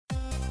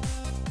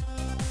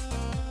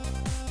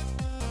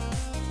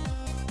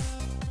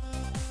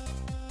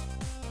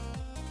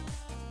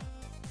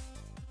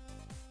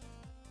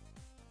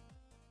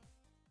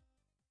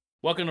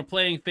Welcome to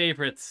Playing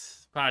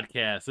Favorites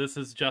podcast. This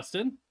is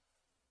Justin.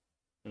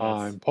 And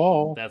I'm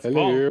Paul. that's Paul.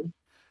 Hello.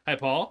 Hi,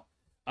 Paul.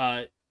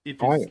 Uh, if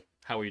Hi. it's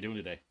how are you doing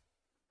today?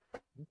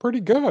 Pretty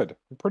good.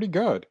 Pretty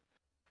good.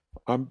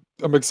 I'm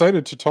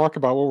excited to talk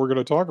about what we're going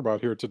to talk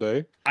about here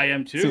today. I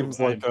am too. Seems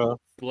like I'm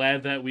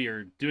glad that we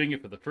are doing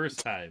it for the first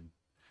time.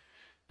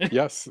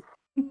 yes,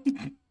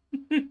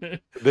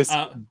 this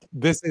uh,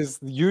 this is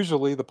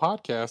usually the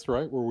podcast,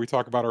 right, where we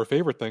talk about our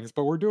favorite things,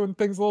 but we're doing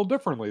things a little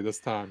differently this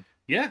time.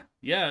 yeah.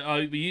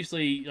 We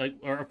usually like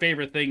our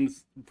favorite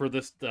things for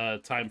this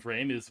time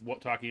frame is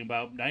talking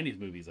about '90s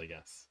movies. I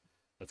guess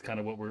that's kind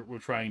of what we're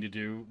trying to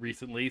do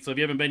recently. So if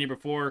you haven't been here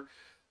before,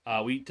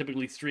 we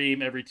typically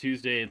stream every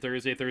Tuesday and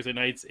Thursday. Thursday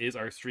nights is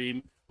our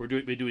stream. We're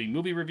doing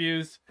movie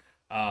reviews,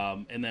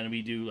 and then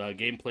we do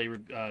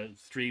gameplay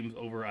streams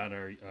over on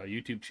our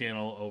YouTube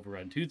channel over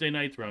on Tuesday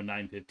nights around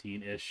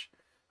 9:15 ish.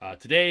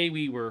 Today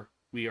we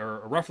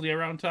are roughly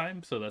around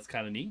time, so that's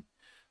kind of neat.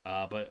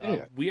 But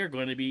Yeah. we are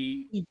going to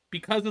be,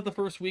 because of the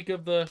first week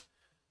of the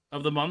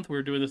month.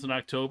 We're doing this in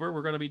October.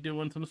 We're going to be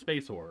doing some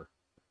space horror.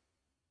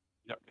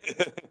 Yep.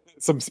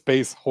 Some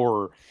space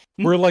horror.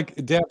 We're like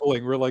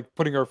dabbling. We're like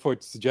putting our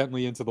foot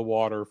gently into the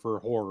water for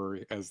horror,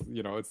 as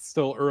you know, it's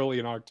still early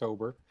in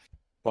October.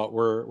 But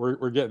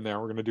we're getting there.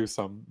 We're gonna do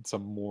some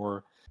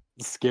more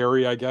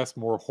scary, I guess,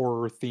 more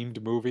horror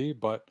themed movie.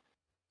 But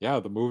yeah,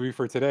 the movie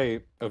for today,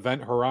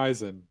 Event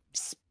Horizon.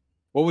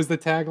 What was the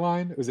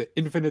tagline? Was it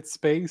Infinite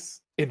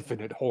Space,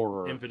 Infinite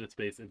Horror? Infinite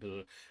space,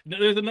 infinite.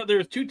 No,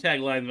 there's two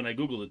taglines when I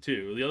googled it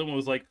too. The other one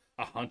was like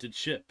a haunted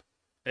ship,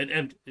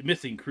 and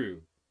missing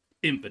crew,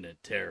 infinite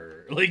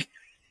terror. Like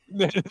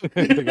They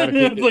gotta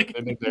keep like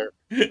it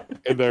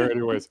in there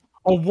anyways.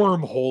 A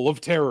wormhole of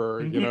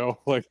terror,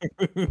 like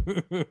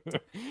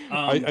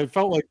I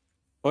felt like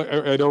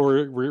I know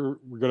we're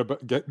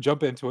gonna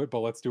jump into it, but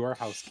let's do our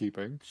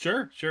housekeeping.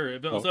 sure.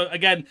 Oh, So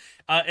again,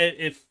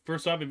 if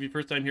first off, if you're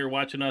first time here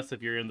watching us,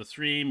 if you're in the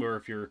stream or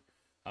if you're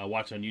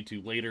watching on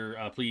YouTube later,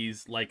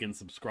 please like and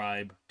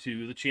subscribe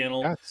to the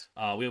channel. yes.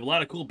 We have a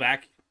lot of cool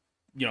back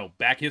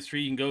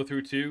history you can go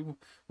through too,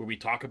 where we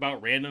talk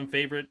about random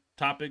favorite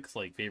topics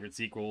like favorite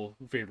sequel,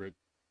 favorite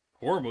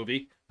horror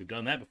movie. We've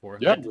done that before.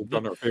 Yeah, we've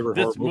done our favorite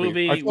horror This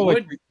movie. I movie feel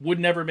like would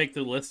never make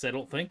the list, I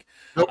don't think.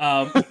 nope,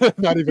 Um,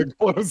 not even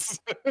close.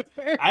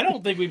 I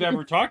don't think we've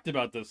ever talked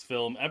about this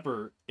film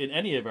ever in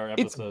any of our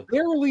It's episodes.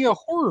 barely a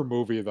horror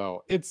movie,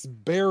 though. It's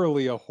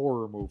barely a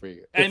horror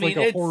movie. I It's like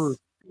mean, a horror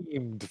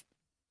themed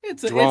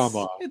it's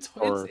drama.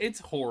 Or it's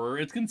horror.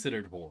 It's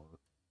considered horror.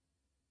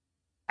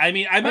 I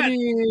mean, I'm I not. It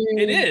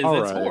mean, is.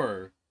 all It's right.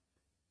 horror.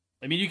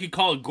 I mean, you could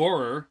call it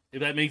gorer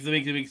if that makes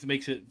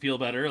it feel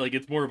better. Like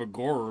it's more of a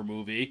gorer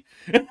movie.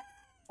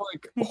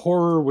 Like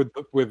horror with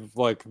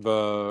like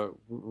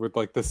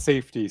the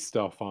safety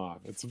stuff on.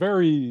 It's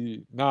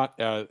very not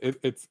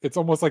it's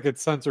almost like it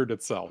censored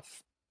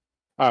itself.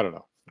 I don't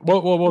know.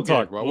 We'll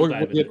talk about. We'll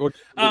dive into it. We'll get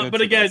But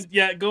into again, this.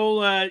 yeah, go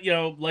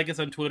like us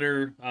on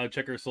Twitter,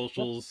 check our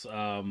socials,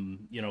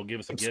 give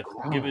us a gift,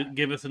 Subscribe.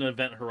 give us an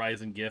Event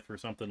Horizon gift or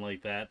something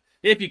like that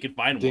if you can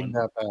find Ding one.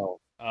 that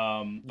bell.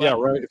 Yeah, But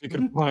right. If you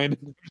can find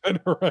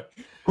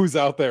who's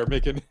out there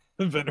making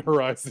Event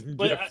Horizon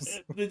gifts.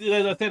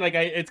 as I said,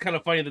 it's kind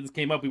of funny that this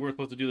came up. We weren't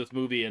supposed to do this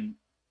movie, and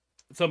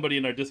somebody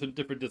in our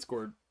different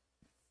Discord,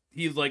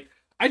 he's like,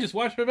 "I just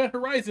watched Event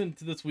Horizon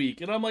this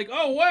week," and I'm like,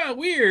 "Oh wow,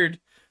 weird.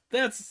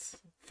 That's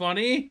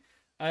funny."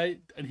 And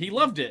he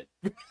loved it.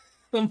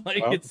 I'm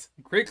like, Well, it's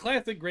great,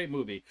 classic, great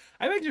movie.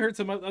 I've actually heard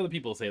some other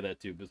people say that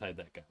too, beside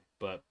that guy.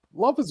 But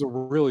love is a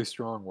really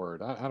strong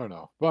word. I don't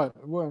know,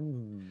 but well,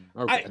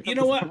 okay. you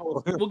know what?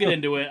 We'll get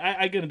into it.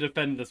 I'm gonna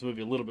defend this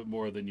movie a little bit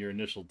more than your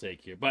initial take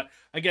here. But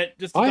again,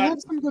 just to I talk.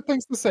 have some good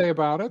things to say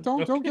about it.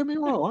 Don't Okay. get me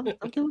wrong.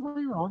 Don't get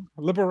me wrong.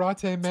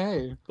 Liberate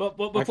me. But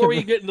I before we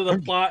can. get into the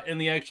plot and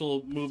the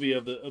actual movie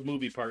of the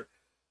movie part,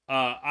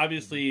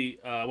 obviously,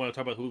 I want to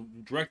talk about who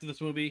directed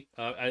this movie.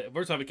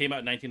 First off, it came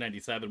out in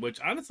 1997, which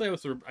honestly I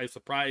was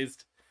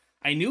surprised.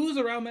 I knew it was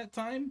around that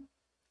time,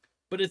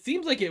 but it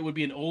seems like it would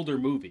be an older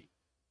movie,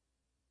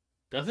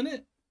 doesn't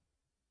it?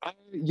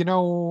 You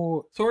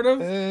know, Sort of.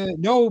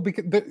 no,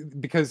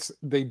 because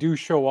they do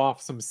show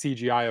off some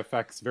CGI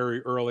effects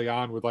very early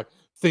on with like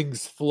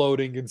things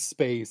floating in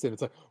space, and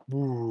it's like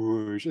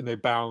whoosh, and they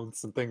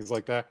bounce and things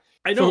like that.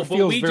 I So know, it but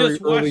feels we very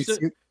just early.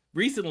 watched it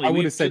recently. I would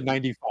We have said just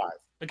 95.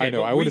 I okay,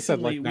 know. but I would have said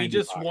like recently we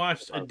just 95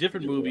 watched if I a was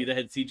different gonna do movie it. that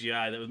had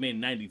CGI that was made in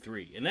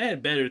 '93, and that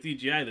had better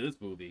CGI than this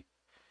movie.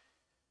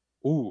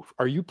 Ooh,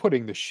 are you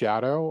putting the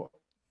shadow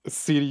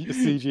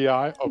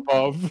CGI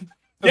above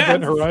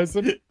Event Yes.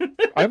 Horizon?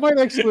 I might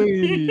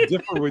actually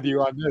differ with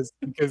you on this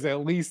because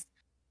at least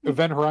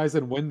Event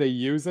Horizon, when they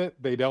use it,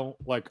 they don't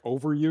like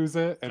overuse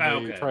it, and they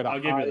Okay, try to I'll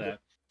give you hide. that.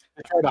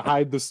 They try to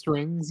hide the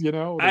strings. They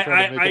try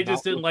to make I it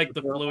just not didn't look like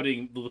so terrible.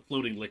 the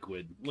floating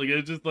liquid. Like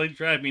it just like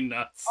drive me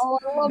nuts. Oh,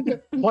 I loved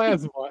it.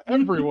 Plasma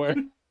everywhere.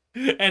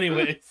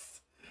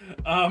 Anyways,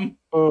 um,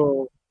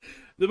 Oh,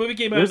 the movie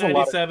came out in there's a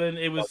lot of. '97.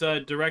 It was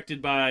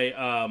directed by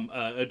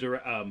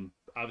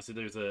obviously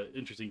there's an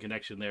interesting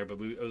connection there, but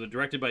it was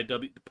directed by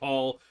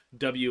Paul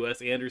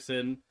W.S.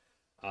 Anderson.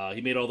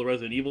 He made all the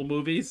Resident Evil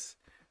movies.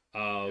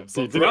 Yes,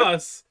 he But for did.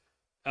 us,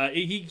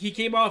 he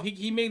came off.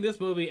 He made this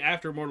movie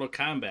after Mortal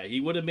Kombat. He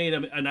would have made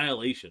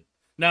Annihilation.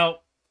 Now,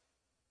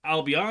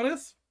 I'll be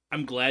honest.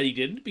 I'm glad he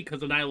didn't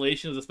because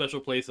Annihilation is a special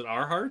place in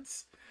our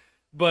hearts.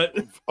 But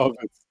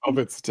Of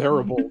its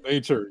terrible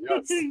nature.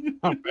 Yes,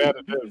 how bad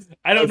it is.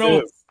 I don't As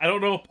know. is. I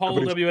don't know if Paul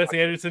Everybody should W. S. watch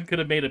Anderson could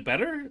have made it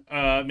better.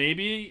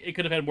 Maybe it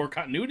could have had more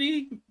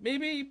continuity.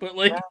 Maybe, but it.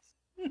 like,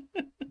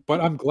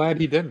 But I'm glad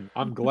he didn't.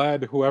 I'm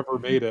glad whoever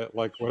made it,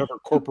 like whatever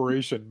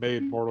corporation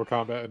made Mortal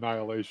Kombat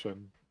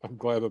Annihilation, I'm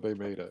glad that they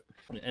made it.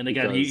 and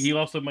again, he Because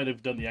also might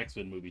have done the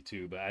X-Men movie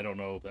too, but I don't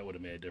know if that would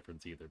have made a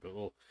difference either. But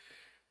well,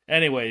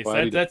 anyways,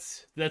 glad he did.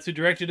 that's who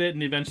directed it,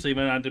 and eventually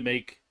went on to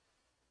make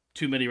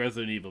too many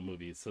Resident Evil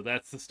movies. So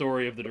that's the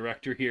story of the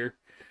director here.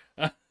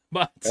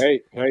 But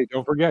Hey,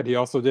 don't forget, he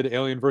also did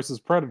Alien versus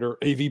Predator,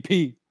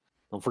 AVP.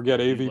 Don't forget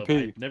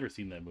AVP. I've never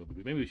seen that movie.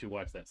 Maybe we should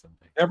watch that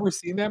someday. Ever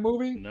seen that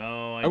movie?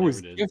 No, I I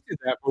was never did. gifted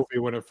that movie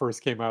when it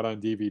first came out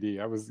on DVD.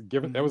 I was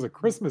given that was a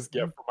Christmas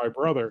gift from my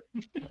brother.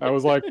 I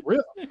was like,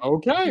 really?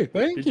 Okay,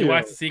 thank you. Did you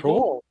watch the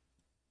sequel?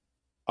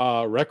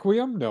 Cool.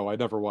 Requiem? No, I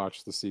never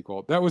watched the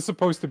sequel. That was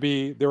supposed to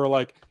be, they were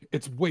like,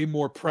 it's way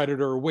more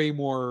Predator, way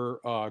more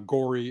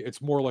gory.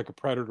 It's more like a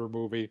Predator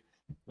movie.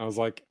 I was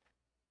like,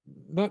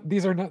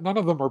 these are not, none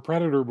of them are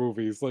Predator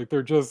movies. Like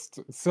they're just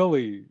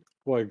silly.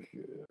 Like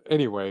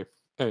anyways,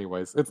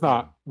 it's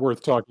not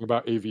worth talking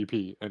about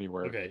AVP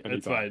anywhere. Okay,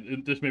 that's anytime.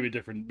 fine. Just maybe a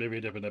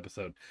different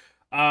episode.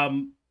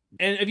 And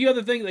a few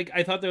other things, like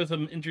I thought there was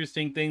some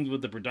interesting things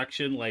with the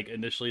production. Like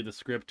initially, the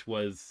script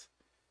was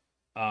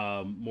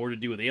more to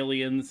do with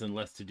aliens and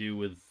less to do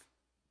with,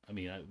 I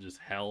mean, just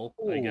hell,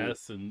 I Oh,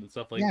 guess, and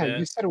stuff like yeah, that.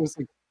 you said it was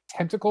like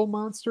tentacle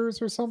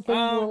monsters or something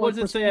were What like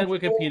does it say on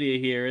responsible? Wikipedia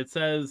here? It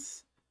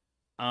says,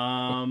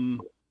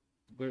 um,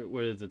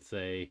 where does it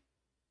say?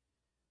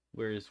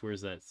 Where's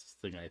that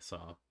thing I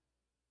saw?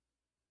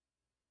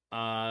 The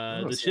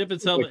Honestly, ship it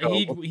itself. was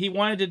like He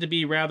wanted it to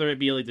be rather it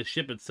be like the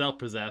ship itself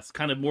possessed,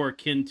 kind of more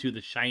akin to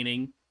The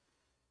Shining.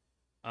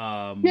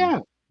 Um, yeah,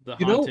 the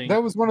that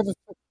haunting. was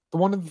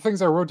one of the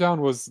things I wrote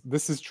down was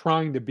this is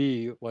trying to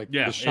be like The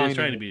Yeah, it is trying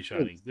Shining. to be a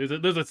Shining.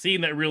 There's a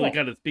scene that really Yeah.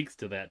 kind of speaks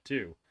to that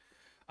too.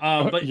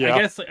 But I Yeah.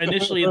 guess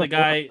initially the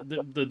guy,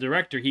 the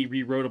director, he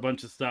rewrote a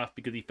bunch of stuff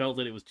because he felt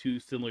that it was too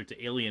similar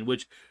to Alien.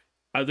 Which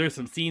there's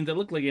some scenes that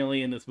look like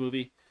Alien in this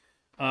movie.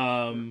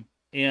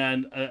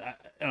 And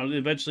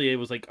eventually it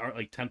was like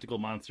tentacle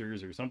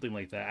monsters or something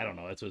like that. I don't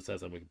know. That's what it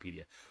says on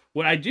Wikipedia.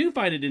 What I do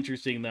find it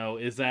interesting though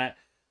is that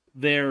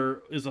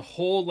there is a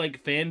whole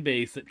like fan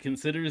base that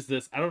considers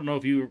this. I don't know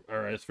if you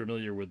are as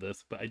familiar with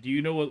this, but do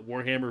you know what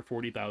Warhammer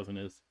 40,000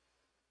 is?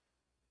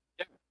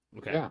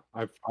 Okay. Yeah,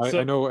 I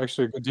So, know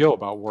actually a good deal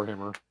about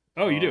Warhammer.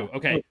 oh, you do?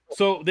 Okay.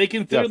 So they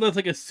consider Yes. this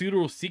like a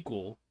pseudo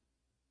sequel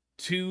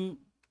to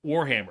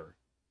Warhammer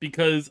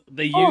because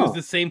they use Oh.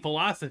 the same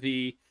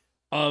philosophy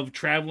of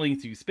traveling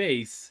through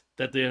space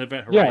that the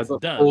Event Yeah, Horizon the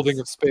does. folding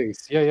of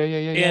space. Yeah.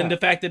 And the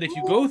fact that if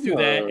you go through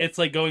that, Oh. it's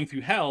like going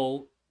through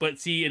hell. But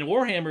see, in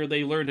Warhammer,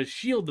 they learn to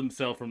shield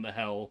themselves from the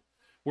hell,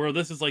 where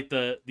this is like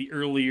the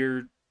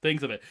earlier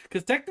things of it.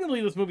 Because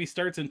technically, this movie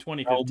starts in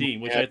 2015,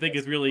 which I think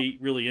is really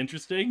really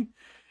interesting.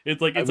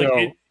 It's like I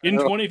know. in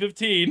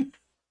 2015,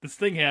 this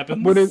thing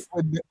happens. When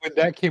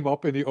that came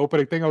up in the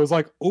opening thing, I was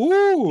like,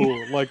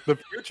 "Ooh, like the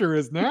future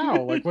is now."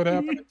 Like what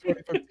happened in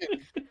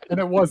 2015? And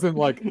it wasn't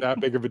like that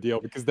big of a deal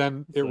because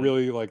then it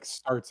really like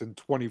starts in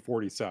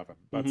 2047.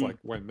 That's Mhm. like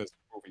when this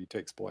movie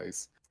takes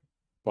place.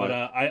 But But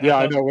I yeah,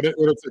 I thought, know when it's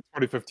in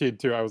 2015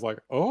 too. I was like,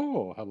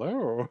 "Oh,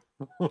 hello,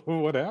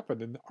 what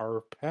happened in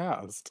our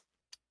past?"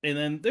 and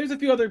then there's a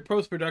few other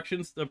post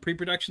productions, the pre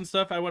production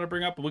stuff I want to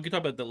bring up, but we can talk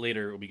about that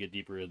later when we get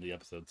deeper in the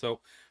episode. So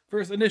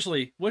first,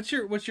 initially, what's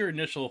your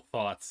initial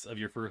thoughts of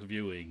your first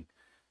viewing,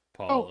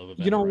 Paul, Oh, of you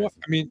Event know what?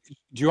 Horizon? I mean,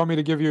 do you want me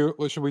to give you?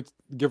 Should we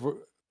give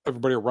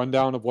everybody a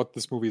rundown of what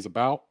this movie is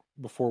about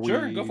before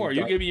Sure, go we for it.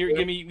 You dive give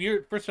into it? me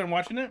your first time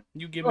watching it.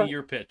 You give me Sure.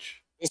 your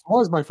pitch. This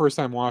was my first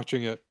time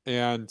watching it,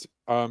 and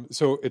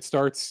so it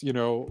starts,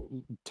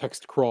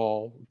 text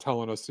crawl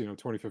telling us,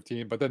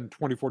 2015, but then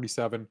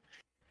 2047,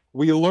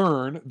 we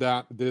learn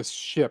that this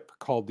ship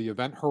called the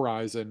Event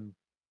Horizon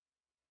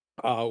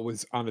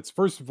was on its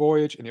first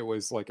voyage, and it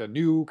was like a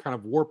new kind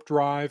of warp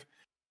drive,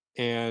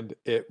 and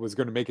it was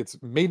going to make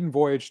its maiden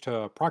voyage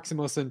to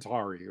Proxima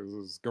Centauri. It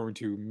was going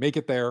to make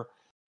it there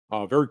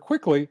very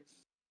quickly,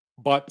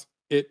 but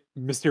it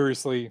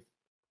mysteriously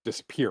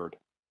disappeared.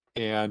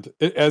 And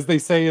as they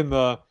say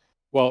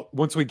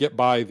once we get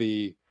by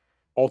the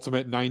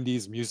ultimate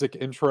 90s music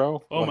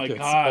intro, Oh my like it's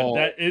god, all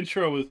that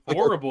intro was like a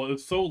horrible. It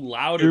was so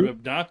loud and dude,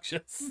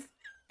 obnoxious.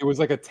 it was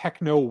like a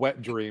techno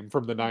wet dream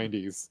from the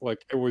 90s.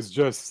 Like it was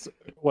just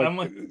like, I'm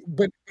like,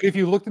 but if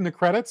you looked in the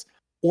credits,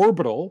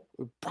 Orbital,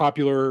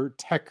 popular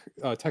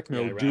yeah,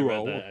 techno I read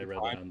duo of that. I the read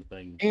that time, on the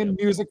thing. Yep. and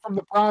music from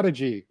The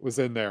Prodigy was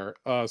in there,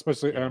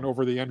 especially Yeah. on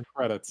over the end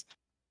credits.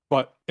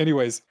 But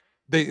anyways,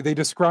 they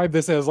describe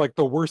this as like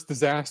the worst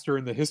disaster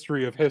in the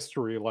history of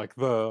history. Like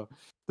the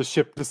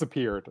ship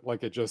disappeared.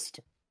 Like it just,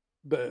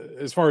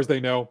 as far as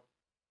they know,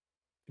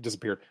 it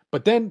disappeared.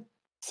 But then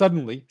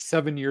Suddenly,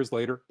 7 years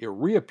later, it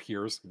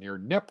reappears near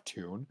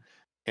Neptune,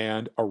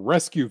 and a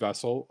rescue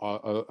vessel,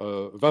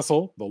 a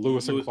vessel, the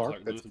Lewis and Clark,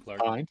 that's Lewis and Clark.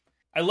 designed.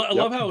 I love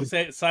Yep. how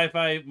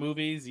sci-fi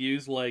movies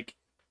use like,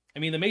 I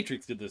mean, The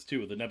Matrix did this too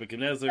with the Yeah,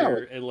 Nebuchadnezzar,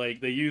 like, and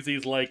like they use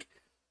these like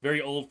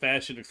very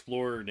old-fashioned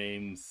explorer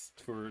names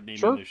for naming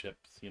sure. their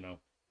ships. You know.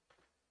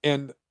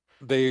 And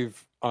they've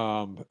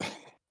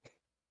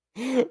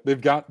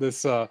they've got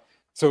this a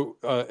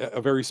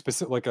very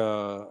specific, like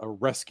a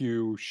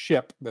rescue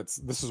ship.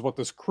 This is what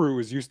this crew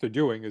is used to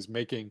doing, is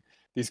making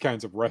these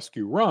kinds of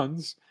rescue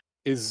runs.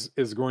 Is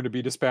going to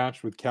be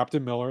dispatched with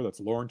Captain Miller, that's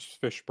Lawrence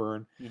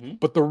Fishburne. Mm-hmm.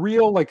 But the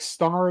real like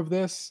star of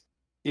this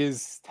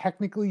is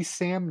technically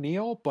Sam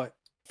Neill, but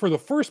for the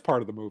first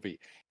part of the movie.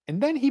 And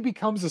then he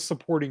becomes a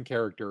supporting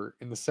character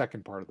in the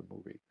second part of the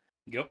movie.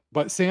 Yep.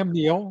 But Sam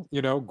Neill,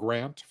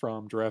 Grant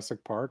from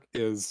Jurassic Park,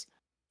 is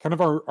kind of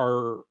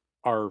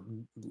our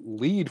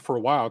lead for a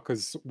while,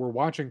 because we're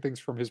watching things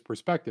from his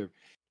perspective.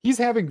 He's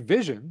having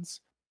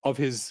visions of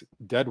his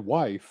dead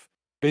wife,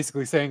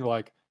 basically saying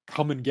like,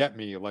 "Come and get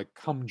me, like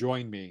come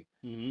join me."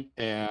 Mm-hmm.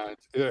 And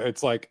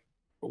it's like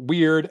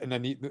weird. And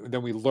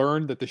then we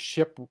learn that the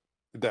ship,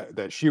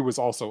 that she was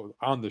also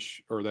on the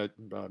or that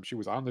she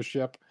was on the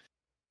ship,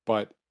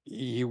 but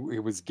he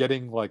was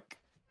getting like,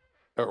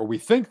 or we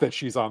think that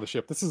she's on the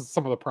ship. This is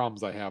some of the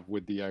problems I have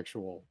with the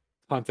actual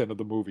content of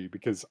the movie,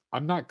 because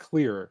I'm not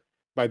clear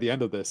by the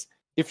end of this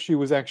if she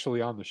was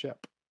actually on the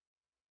ship,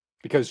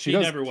 because she She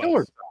does never kill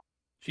was. herself.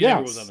 She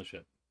never was on Yes, the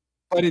ship.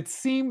 but it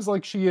seems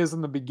like she is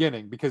in the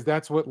beginning, because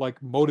that's what like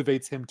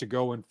motivates him to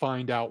go and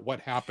find out what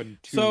happened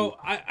to So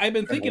I've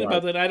been thinking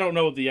Emerald. about that. I don't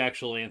know what the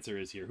actual answer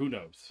is here. Who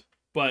knows?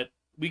 But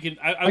we can.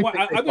 I think they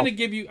I'm going to both-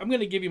 give you. I'm going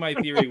to give you my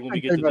theory when we I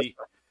get think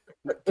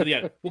to the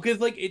end. Well, because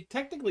like it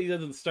technically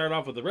doesn't start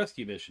off with a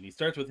rescue mission. He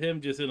starts with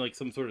him just in like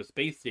some sort of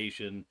space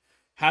station,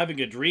 having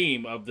a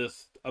dream of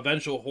this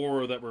eventual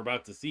horror that we're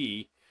about to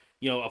see.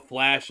 You know, a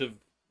flash of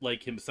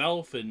like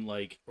himself and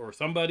like, or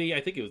somebody.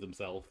 I think it was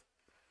himself.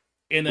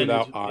 And then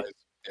without eyes.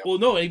 Yeah. well,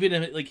 no,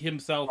 even like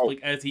himself, Oh.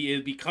 like as he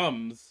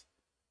becomes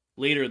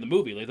later in the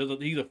movie, like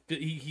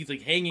he's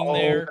like hanging Oh,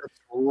 there. that's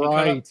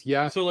right.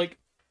 Yeah. So like,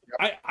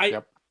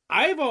 Yep.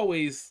 I've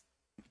always,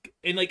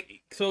 and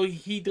like, so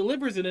he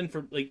delivers it in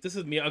for like, this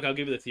is me. I'll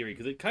give you the theory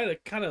because it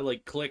kind of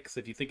like clicks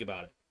if you think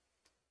about it.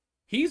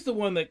 He's the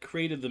one that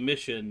created the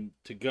mission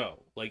to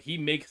go. Like he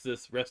makes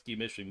this rescue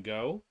mission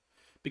go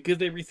because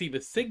they receive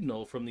a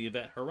signal from the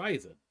Event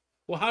Horizon.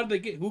 Well, how did they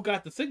get? Who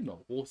got the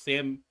signal? Well,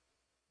 Sam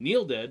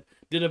Neill did.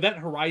 Did Event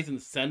Horizon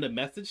send a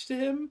message to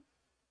him?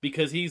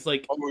 Because he's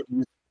like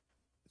the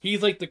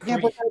Yeah,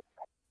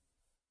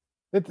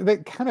 but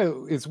that kind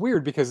of is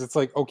weird, because it's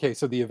like, okay,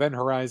 so the Event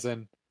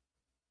Horizon,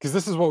 because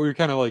this is what we were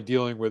kind of like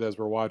dealing with as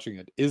we're watching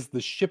it. Is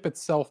the ship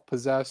itself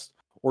possessed,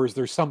 or is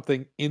there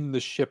something in the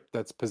ship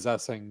that's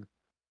possessing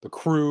the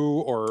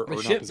crew, or the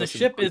not ship. The possessing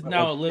ship crew, is but,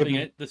 now a like, living.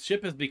 giving- The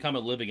ship has become a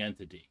living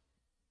entity.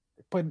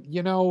 But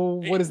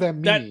what does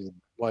that That- mean?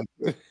 Like,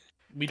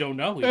 We don't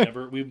know.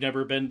 We've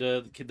never been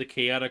to the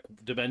chaotic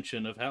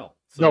dimension of hell.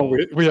 So, no,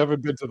 we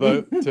haven't been to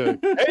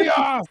the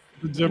chaos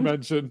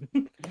dimension.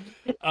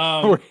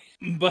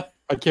 But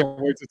I can't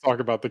wait to talk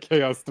about the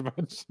chaos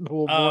dimension a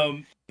little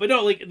more. but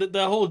no, like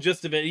the whole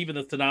gist of it, even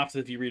the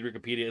synopsis, if you read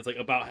Wikipedia, it's like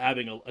about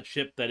having a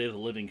ship that is a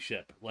living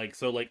ship. Like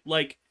so,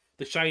 like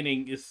The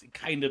Shining is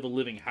kind of a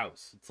living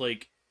house. It's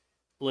like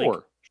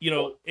Sure. you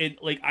know,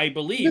 it like I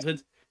believe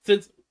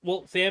since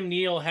well, Sam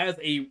Neill has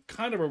a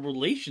kind of a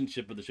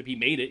relationship with the ship. He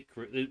made it.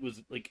 It was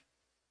like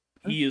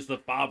he is the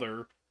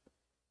father.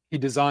 He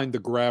designed the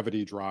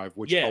gravity drive,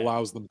 which Yeah.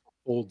 allows them to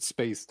hold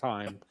space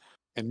time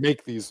and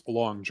make these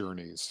long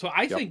journeys. So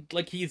I think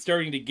like he's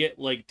starting to get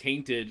like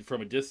tainted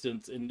from a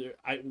distance, and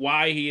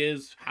why he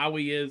is, how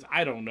he is,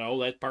 I don't know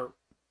that part.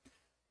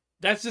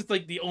 That's just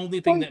like the only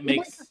thing that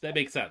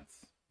makes sense,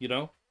 you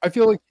know. I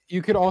feel like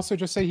you could also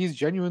just say he's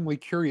genuinely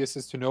curious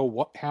as to know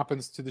what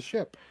happens to the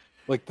ship.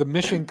 Like the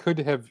mission could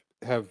have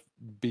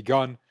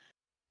begun,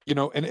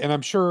 and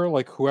I'm sure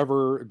like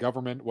whoever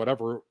government,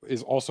 whatever,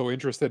 is also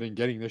interested in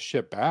getting this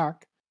ship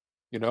back.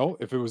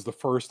 If it was the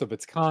first of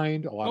its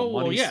kind, a lot of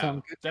money.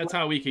 That's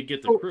how we could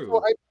get the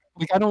crew.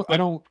 I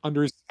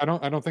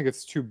don't think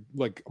it's too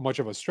like much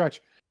of a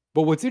stretch.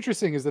 But what's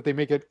interesting is that they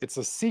make it's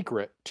a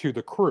secret to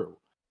the crew,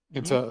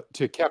 and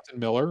to Captain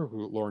Miller,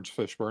 who Lawrence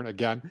Fishburne.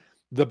 Again,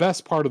 the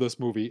best part of this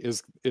movie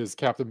is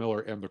Captain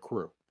Miller and the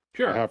crew.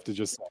 Sure, I have to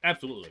just say.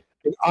 Absolutely.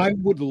 And I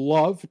would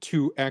love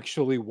to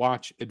actually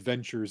watch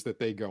adventures that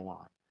they go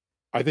on.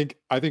 I think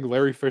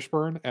Larry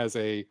Fishburne as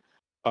a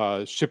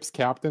ship's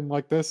captain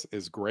like this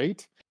is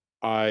great.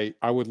 I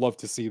would love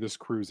to see this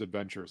crew's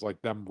adventures,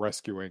 like them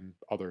rescuing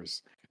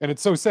others. And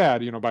it's so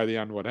sad, by the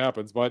end what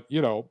happens. But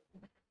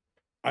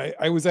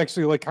I was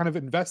actually like kind of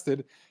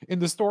invested in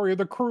the story of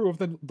the crew of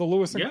the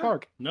Lewis and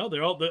Clark. No,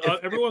 they're all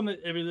everyone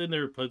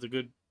there plays a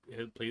good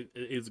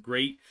is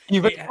great.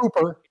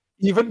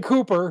 Even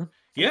Cooper.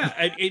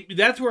 Yeah,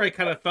 that's where I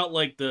kind of felt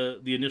like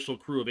the initial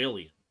crew of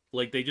Alien.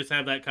 Like they just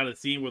have that kind of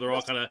scene where they're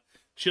all kind of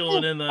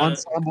chilling in the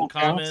Ensemble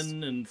cast.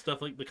 common and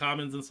stuff like the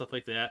commons and stuff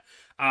like that.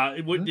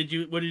 What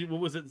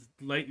was it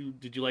like?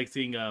 Did you like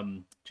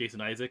seeing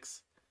Jason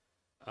Isaacs,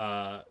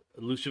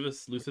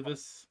 Lucius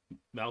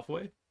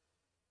Malfoy?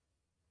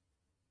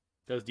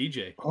 That was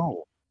DJ.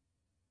 Oh,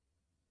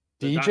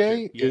 The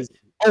DJ doctor. is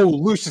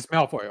Lucius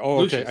Malfoy. Oh,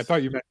 okay. Lucius. I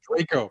thought you meant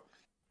Draco.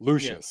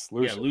 Lucius.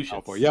 Yeah, Lucius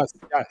Malfoy. Yes,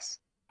 yes.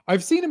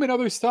 I've seen him in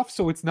other stuff,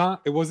 so it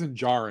wasn't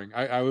jarring.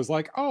 I was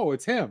like, oh,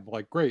 it's him.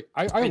 Like, great.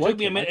 It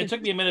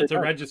took me a minute to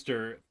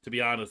register, to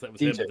be honest. That was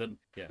DJ. him. But then,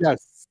 yeah.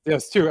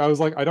 Yes, too. I was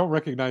like, I don't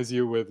recognize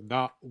you with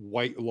not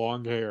white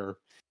long hair,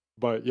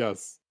 but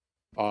yes.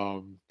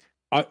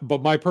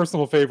 But my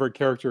personal favorite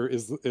character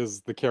is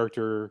the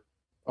character,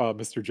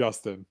 Mr.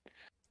 Justin.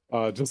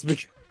 Just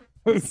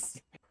because,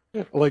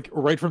 like,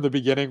 right from the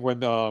beginning when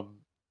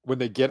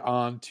they get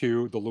on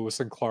to the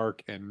Lewis and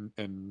Clark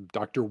and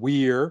Dr.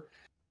 Weir,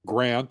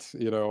 Grant,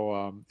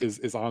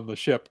 is on the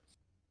ship.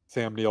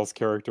 Sam Neill's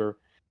character,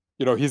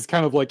 he's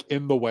kind of like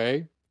in the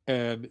way,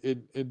 and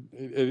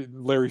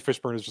Larry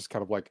Fishburne is just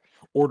kind of like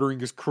ordering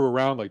his crew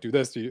around, like do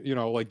this,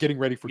 like getting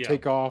ready for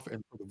takeoff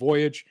and for the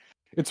voyage.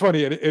 It's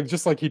funny, and it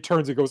just like he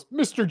turns and goes,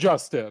 "Mr.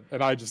 Justin,"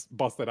 and I just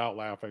busted out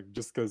laughing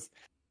just because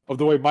of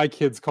the way my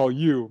kids call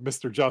you,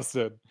 Mr.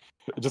 Justin.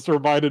 It just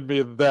reminded me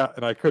of that,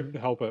 and I couldn't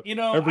help it.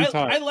 Every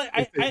time.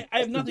 I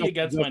have nothing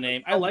against my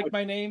name. I like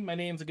my name. My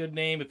name's a good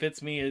name. It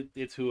fits me.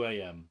 It's who I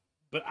am.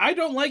 But I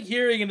don't like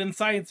hearing it in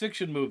science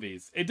fiction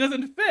movies. It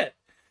doesn't fit.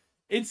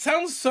 It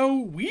sounds so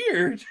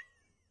weird.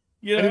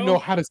 I didn't know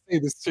how to say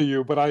this to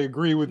you, but I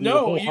agree with you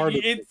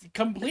wholeheartedly. It's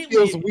completely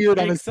it feels weird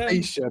on a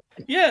spaceship.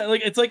 Yeah,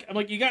 like it's like I'm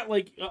like you got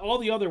like all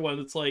the other ones.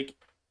 It's like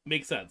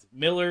makes sense.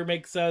 Miller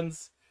makes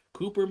sense.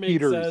 Cooper makes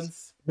Peters,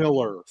 sense.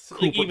 Miller,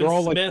 Cooper. Even they're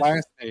all Smith, like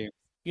last names.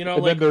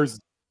 And then there's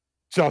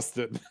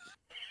Justin.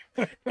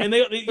 And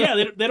they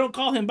don't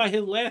call him by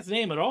his last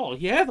name at all.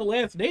 He has a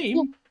last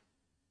name.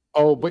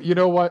 Oh, but you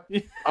know what?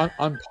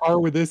 on par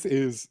with this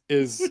is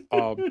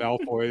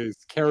Malfoy's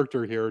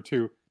character here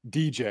too,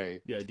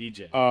 DJ. Yeah,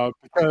 DJ.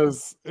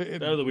 Because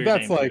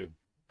that's like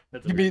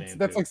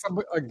that's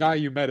like a guy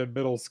you met in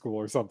middle school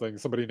or something.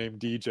 Somebody named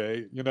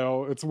DJ.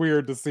 It's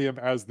weird to see him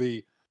as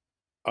the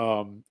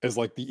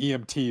like the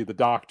EMT, the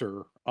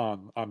doctor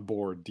on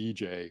board.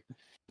 DJ.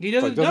 He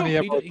doesn't.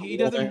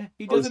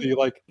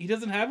 He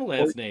doesn't have a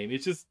last name.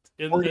 It's just.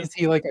 Or is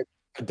he like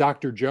a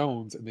Dr.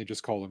 Jones, and they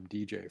just call him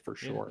DJ for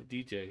short?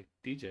 Yeah,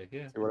 DJ.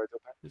 Yeah. See what I did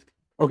there?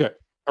 Okay.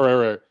 All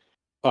right.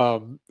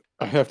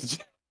 I have to.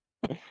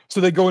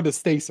 So they go into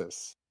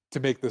stasis to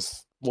make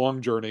this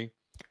long journey,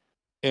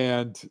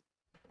 and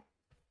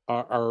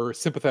our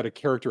sympathetic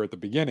character at the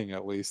beginning,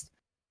 at least,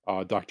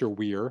 Dr.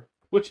 Weir.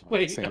 Which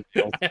wait, I have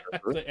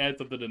to add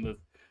something in this.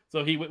 So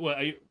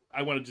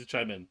I wanted to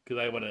chime in because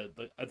I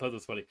thought this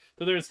was funny.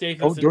 So they're in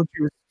stasis. Oh, don't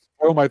you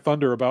spoil my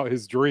thunder about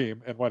his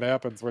dream and what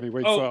happens when he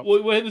wakes up.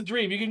 Oh, well, his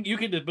dream, you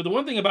can. But the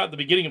one thing about the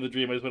beginning of the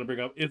dream I just want to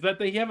bring up is that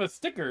they have a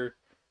sticker,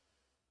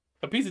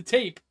 a piece of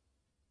tape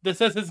that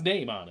says his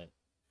name on it.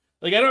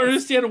 Like, I don't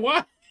understand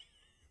why.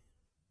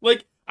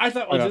 Like, I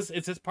thought, is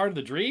this part of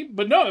the dream?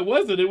 But no, it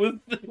wasn't. It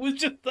was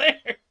just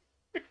there.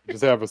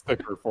 Just have a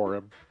sticker for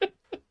him.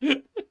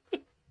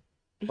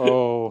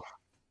 Oh,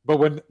 but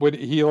when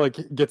he like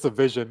gets a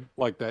vision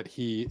like that,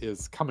 he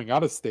is coming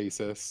out of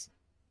stasis,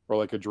 or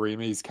like a dream.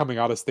 He's coming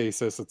out of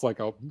stasis. It's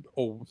like I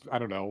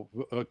don't know,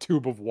 a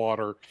tube of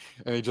water,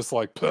 and he just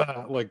like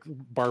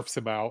barfs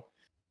him out,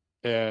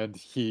 and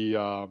he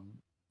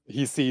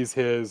sees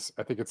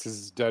I think it's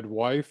his dead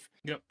wife.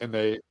 Yep. And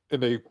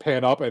they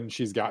pan up, and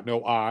she's got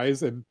no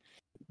eyes, and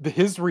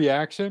his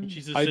reaction.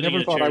 I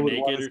never thought I would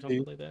want to see.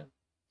 Like that.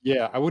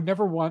 Yeah, I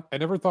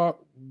never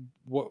thought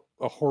what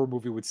a horror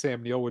movie with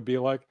Sam Neill would be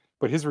like,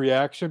 but his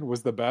reaction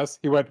was the best.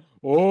 He went,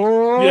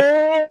 "Oh!"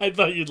 Yeah, I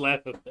thought you'd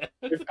laugh at that.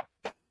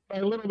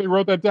 I literally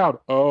wrote that down.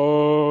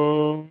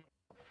 Oh.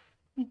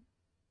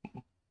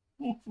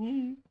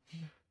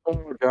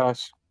 Oh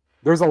gosh.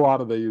 There's a lot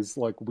of these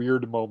like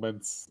weird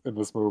moments in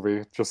this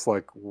movie. Just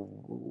like,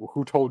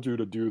 who told you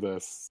to do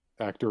this,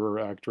 actor or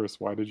actress?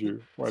 Why did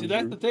you? See,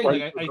 that's the thing.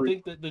 Like,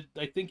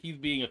 I think he's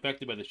being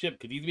affected by the ship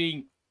because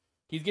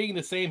he's getting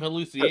the same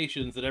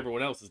hallucinations that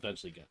everyone else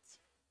essentially gets.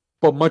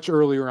 But much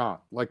earlier on,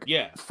 like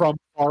yeah, from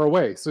far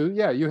away. So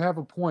yeah, you have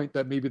a point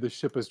that maybe the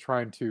ship is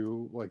trying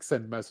to like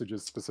send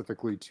messages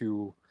specifically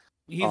to.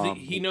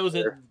 He knows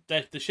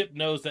that the ship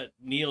knows that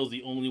Neil's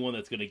the only one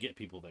that's going to get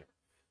people there.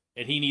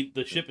 And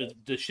the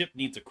ship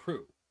needs a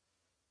crew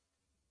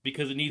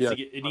because it needs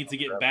to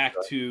get back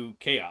to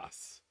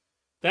chaos.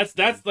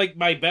 That's like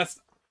my best.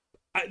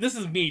 This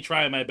is me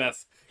trying my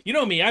best. You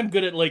know me, I'm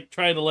good at like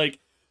trying to like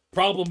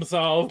problem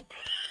solve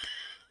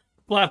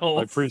plot holes.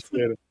 I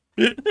appreciate it.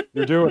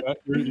 You're doing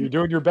it. You're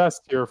doing your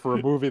best here for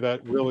a movie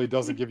that really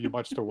doesn't give you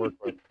much to work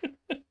with.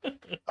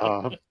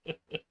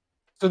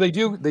 So they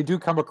do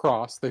come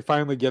across. They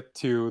finally get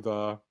to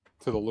the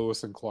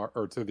Lewis and Clark,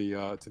 or to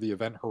the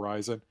event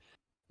horizon.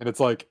 And it's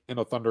like in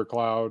a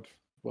thundercloud,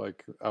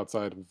 like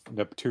outside of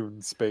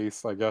Neptune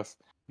space, I guess.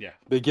 Yeah.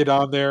 They get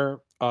on there.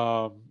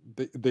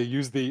 They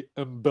use the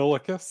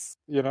umbilicus,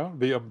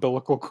 the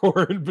umbilical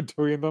cord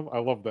between them. I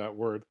love that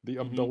word, the Hmm.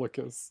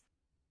 umbilicus.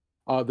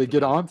 They So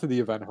get they, onto the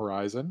event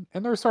horizon,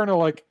 and they're starting to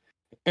like,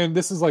 and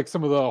this is like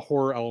some of the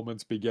horror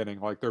elements beginning.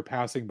 Like they're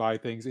passing by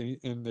things,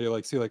 and they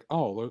like see like,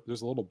 oh,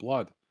 there's a little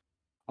blood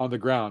on the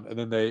ground, and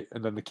then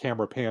the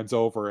camera pans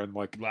over, and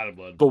like a lot of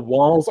blood. the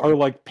walls are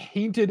like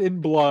painted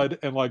in blood,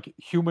 and like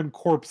human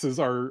corpses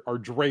are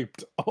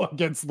draped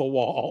against the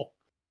wall,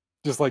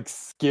 just like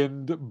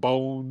skinned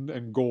bone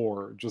and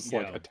gore, just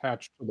like Yeah.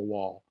 attached to the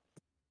wall.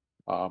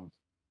 Um,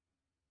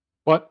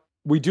 but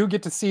we do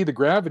get to see the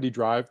gravity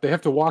drive. They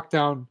have to walk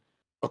down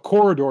a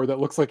corridor that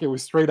looks like it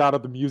was straight out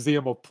of the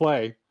Museum of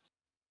Play,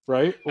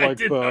 right? I Like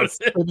did the notice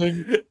it.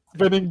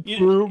 spinning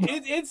tube.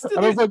 It's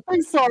And I was like, they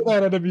saw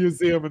that at a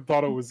museum and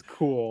thought it was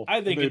cool,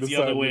 I and think they it's the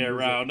other decided to way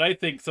use it. around. I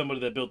think somebody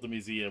that built the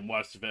museum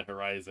watched Event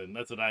Horizon.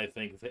 That's what I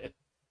think.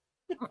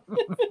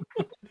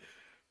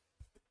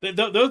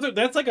 Those are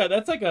that's like a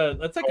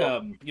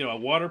a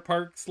water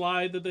park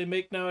slide that they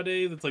make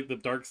nowadays. It's like the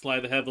dark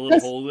slide that have the little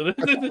Yes, holes in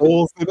with the it.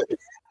 holes in it,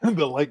 and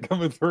the light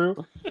coming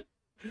through.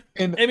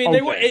 And I mean,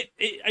 they were. okay,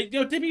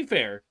 To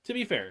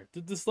be fair,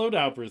 to slow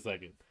down for a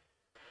second,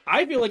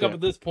 I feel like up okay.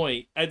 at this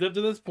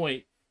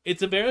point,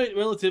 it's a very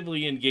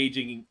relatively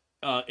engaging,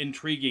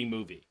 intriguing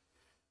movie.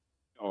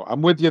 Oh,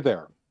 I'm with you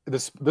there.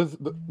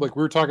 Like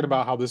we were talking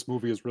about how this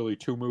movie is really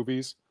two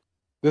movies.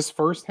 This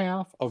first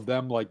half of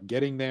them like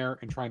getting there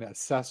and trying to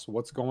assess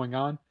what's going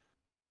on,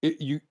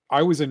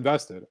 I was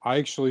invested. I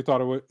actually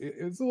thought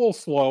it's a little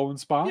slow in Yeah,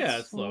 spots,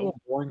 it's a slow.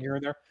 little boring here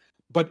and there,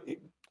 but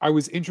I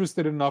was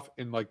interested enough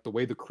in like the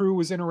way the crew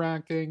was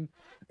interacting,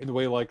 in the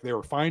way like they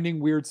were finding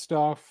weird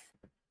stuff.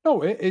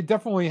 No, it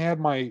definitely had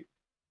my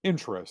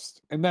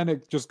interest, and then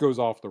it just goes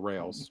off the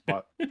rails.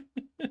 But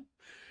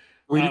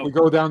Uh, we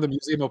go down the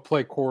Museum of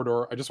Play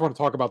corridor. I just want to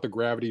talk about the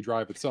gravity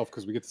drive itself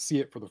because we get to see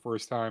it for the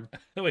first time,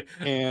 wait,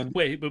 and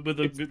but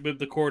it's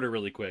the quarter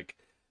really quick.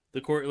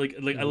 The quarter, like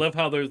I Mhm. love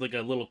how there's like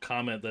a little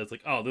comment that's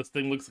like, "Oh, this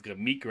thing looks like a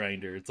meat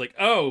grinder." It's like,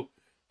 "Oh,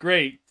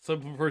 great!"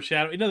 Some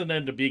foreshadowing. It doesn't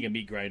end up being a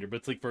meat grinder, but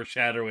it's like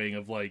foreshadowing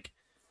of like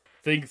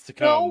things to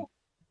come. no,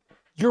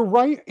 you're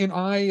right, and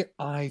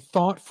I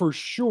thought for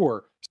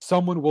sure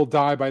someone will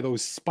die by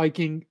those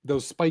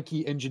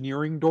spiky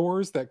engineering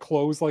doors that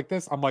close like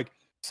this. I'm like,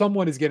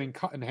 someone is getting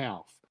cut in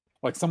half.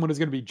 Like someone is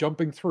going to be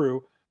jumping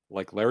through,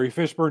 like Larry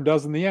Fishburne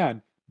does in the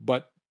end,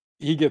 but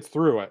he gets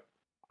through it.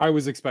 I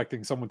was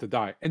expecting someone to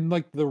die, and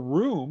like the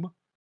room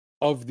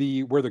of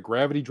the where the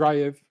gravity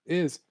drive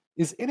is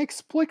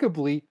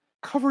inexplicably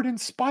covered in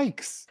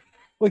spikes.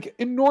 Like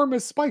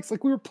enormous spikes.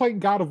 Like we were playing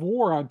God of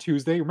War on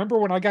Tuesday. Remember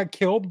when I got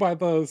killed by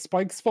the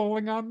spikes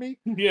falling on me?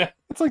 Yeah,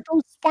 It's like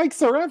those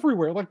spikes are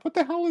everywhere. Like what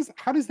the hell is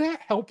how does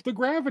that help the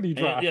gravity and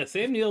drive? yeah,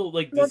 Sam Neill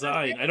like I don't understand.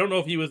 design. I don't know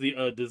if he was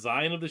the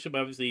design of the ship.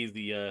 Obviously, he's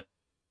the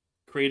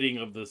creating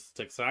of this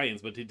tech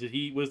science, but did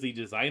he was the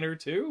designer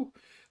too?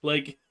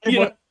 Like, Hey,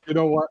 but you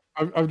know what?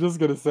 I'm just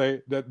gonna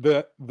say that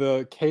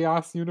the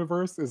chaos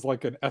universe is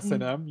like an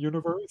S&M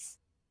universe.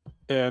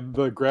 And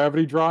the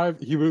gravity drive,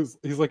 he's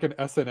like an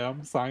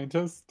S&M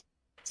scientist.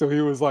 So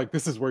he was like,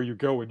 "This is where you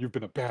go when you've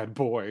been a bad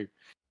boy."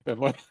 And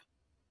like,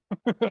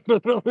 I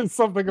don't know, there's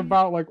something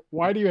about like,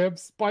 why do you have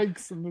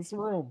spikes in this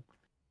room?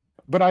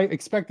 But I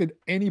expected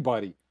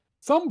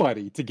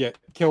somebody to get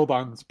killed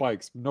on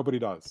spikes. Nobody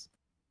does.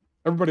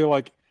 Everybody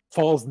like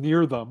falls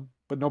near them,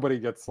 but nobody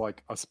gets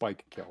like a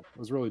spike kill. It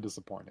was really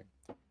disappointing.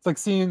 It's like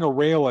seeing a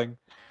railing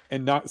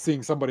and not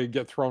seeing somebody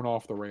get thrown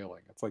off the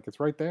railing. It's like it's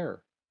right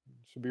there.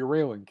 It should be a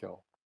railing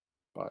kill.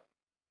 But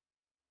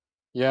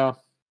yeah,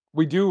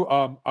 we do.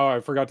 Oh, I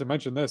forgot to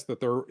mention this that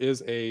there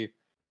is a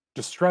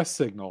distress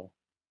signal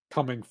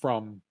coming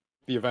from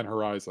the event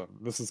horizon.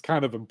 This is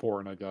kind of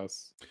important, I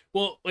guess.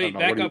 well, I don't wait,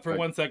 know. What back do you up for think?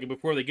 1 second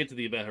before they get to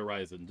the event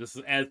horizon. This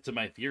adds to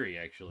my theory.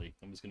 Actually,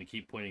 I'm just going to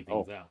keep pointing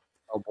Oh, things out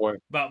oh boy.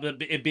 about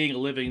it being a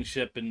living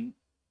ship and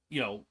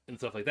and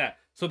stuff like that.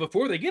 So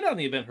before they get on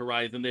the event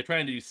horizon, they're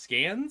trying to do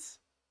scans,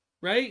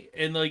 right?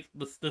 And like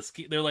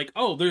they're like,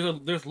 oh,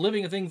 there's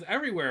living things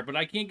everywhere, but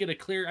I can't get a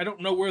clear. I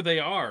don't know where they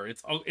are.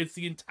 It's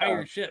the Yeah.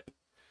 entire ship,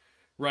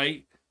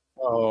 right?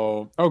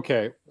 Oh,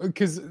 okay.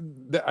 Because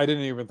I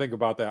didn't even think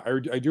about that.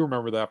 I do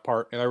remember that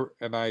part,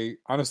 and I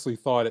honestly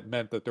thought it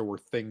meant that there were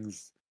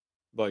things.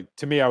 Like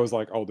to me, I was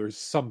like, oh, there's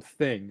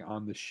something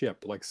on the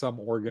ship, like some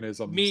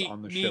organisms Me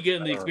on the me ship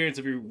getting the that are experience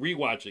of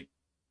rewatching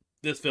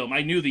this film,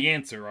 I knew the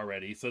answer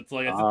already. So it's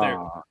like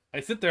ah. I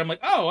sit there, I'm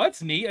like, oh,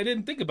 that's neat. I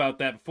didn't think about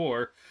that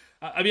before.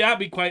 I mean, I'll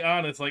be quite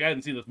honest. Like, I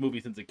hadn't seen this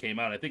movie since it came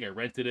out. I think I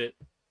rented it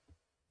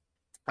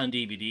on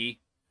DVD,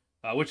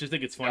 which I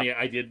think it's Yeah. funny.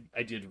 I did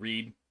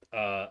read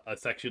a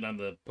section on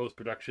the post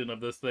production of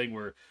this thing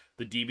where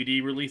the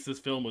DVD release this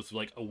film was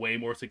like a way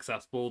more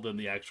successful than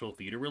the actual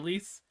theater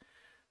release.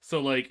 So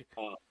like,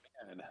 Oh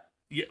man,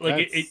 yeah, like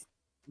that's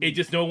it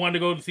just no one wanted to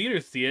go to the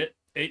theaters to see it.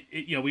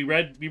 We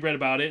read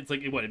about it. It's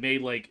like it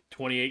made like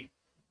 $28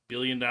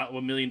 billion,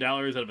 $1 million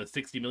out of a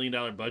 $60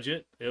 million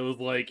budget. It was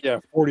like yeah,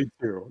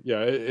 42.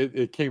 Yeah,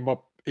 it came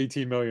up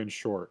 18 million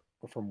short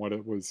from what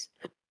it was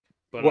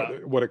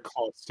but what it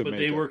costs to but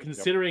they make were it. Yep.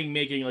 considering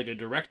making like a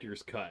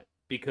director's cut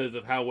because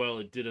of how well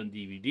it did on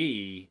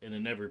DVD, and it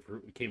never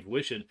came to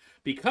fruition.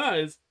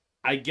 Because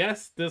I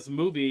guess this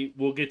movie,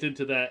 we'll get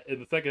into that in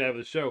the second half of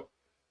the show,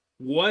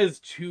 was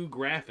too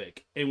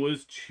graphic and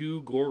was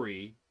too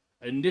gory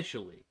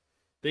initially.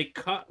 They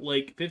cut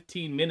like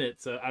 15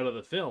 minutes out of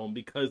the film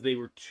because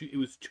it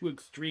was too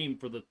extreme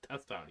for the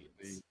test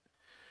audience.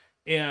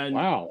 And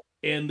Wow.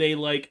 and they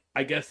like,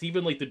 I guess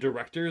even like the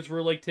directors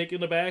were like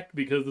taken aback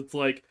because it's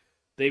like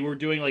they were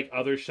doing like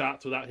other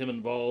shots without him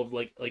involved,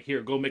 like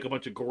here, go make a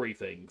bunch of gory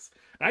things.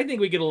 And I think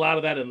we get a lot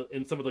of that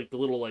in some of like the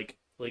little like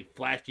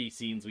flashy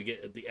scenes we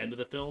get at the end of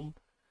the film.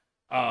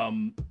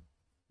 Um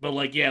but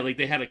like, yeah, like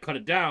they had to cut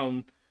it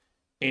down,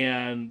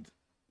 and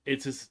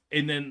it's just,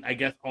 and then I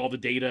guess all the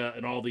data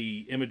and all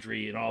the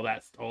imagery and all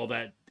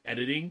that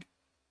editing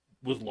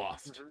was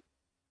lost. Mhm.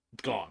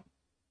 It's gone.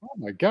 Oh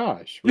my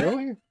gosh,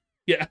 really?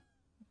 Yeah.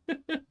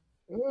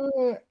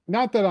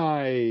 Not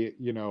that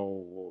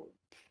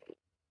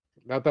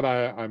not that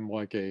I'm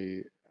like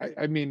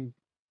I mean,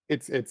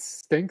 it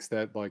stinks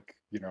that like,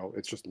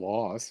 it's just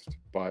lost,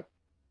 but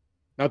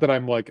not that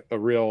I'm like a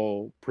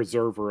real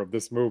preserver of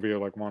this movie or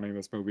like wanting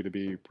this movie to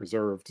be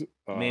preserved.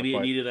 Maybe it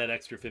But needed that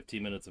extra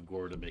 15 minutes of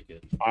gore to make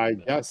it I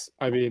better. guess,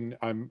 I mean,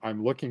 I'm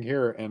looking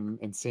here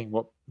and seeing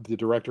what the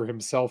director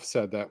himself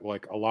said, that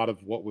like a lot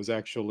of what was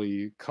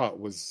actually cut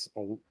was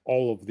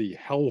all of the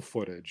hell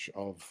footage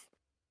of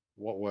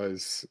what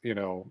was,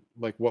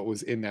 like what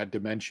was in that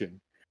dimension.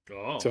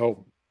 Oh.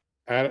 So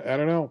I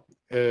don't know.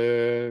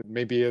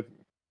 Maybe I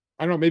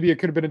don't know. Maybe it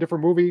could have been a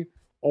different movie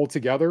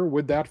altogether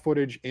with that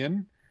footage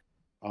in.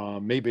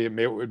 Maybe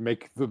it would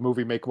make the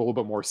movie make a little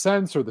bit more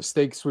sense, or the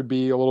stakes would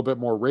be a little bit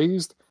more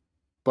raised.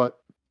 But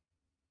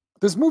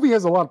this movie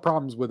has a lot of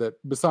problems with it,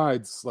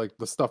 besides like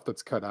the stuff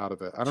that's cut out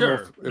of it. I don't know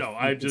Sure. if No, you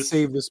I can just,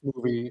 save this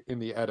movie in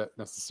the edit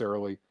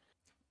necessarily.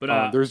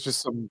 but There's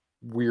just some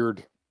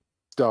weird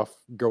stuff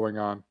going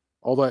on.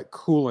 All that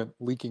coolant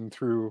leaking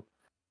through,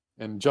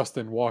 and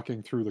Justin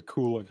walking through the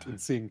coolant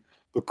and seeing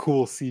the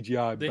cool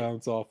CGI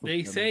bounce off of they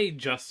him. say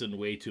Justin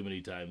way too many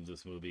times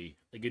this movie.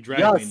 Like, it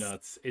drives me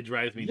nuts. It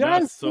drives me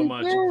nuts so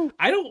much. Do.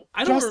 I don't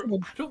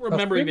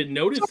remember Justin, even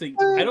noticing.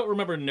 Justin. I don't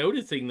remember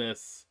noticing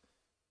this.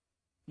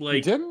 You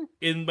Like, didn't?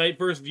 in my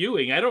first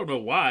viewing, I don't know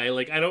why.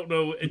 Like, I don't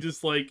know. It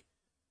just like,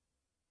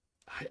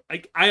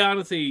 I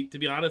honestly, to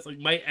be honest, like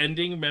my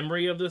ending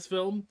memory of this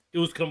film, it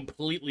was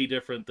completely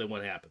different than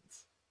what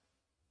happens.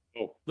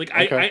 Oh, Like,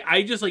 okay.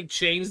 I just like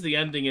changed the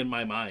ending in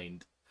my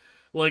mind.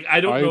 Like,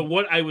 I don't know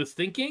what I was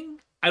thinking.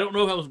 I don't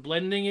know if I was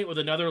blending it with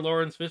another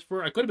Lawrence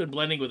Fishburne. I could have been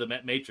blending with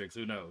a Matrix.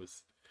 Who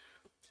knows?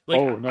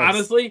 Like, nice.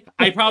 honestly,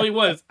 I probably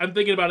was. I'm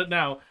thinking about it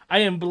now. I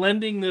am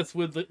blending this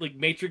with like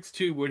Matrix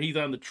 2, where he's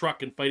on the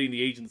truck and fighting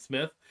the Agent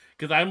Smith,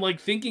 because I'm like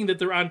thinking that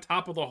they're on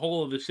top of the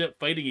hull of the ship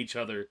fighting each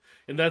other,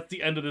 and that's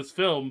the end of this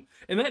film,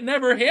 and that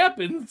never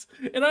happens.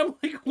 And I'm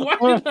like, why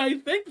did I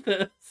think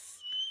this?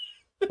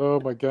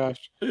 Oh my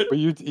gosh! But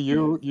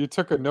you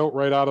took a note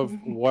right out of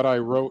what I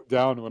wrote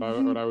down when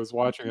I was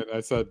watching it. I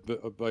said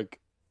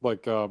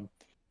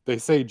they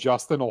say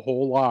Justin a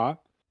whole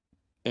lot,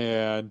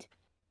 and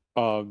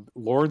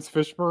Lawrence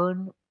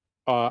Fishburne.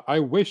 I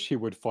wish he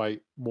would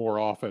fight more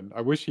often.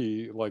 I wish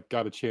he like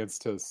got a chance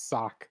to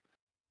sock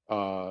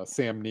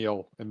Sam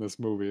Neill in this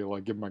movie,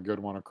 like give him a good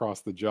one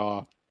across the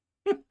jaw.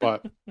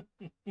 But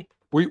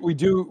we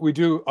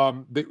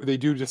do they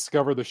do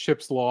discover the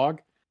ship's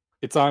log.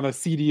 It's on a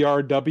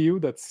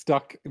CDRW that's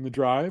stuck in the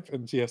drive,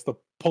 and she has to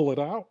pull it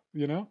out.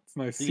 It's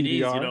nice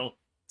CDs, CDR.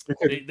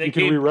 they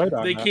can rewrite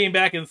on they that. came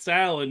back in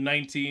style in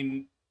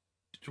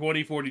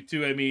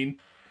 2042. I mean,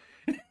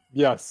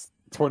 yes,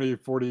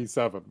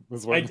 2047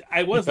 was when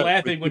I was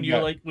laughing when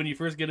yeah. when you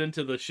first get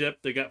into the ship,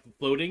 they got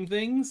floating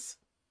things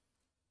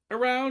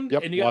around,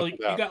 Yep, and you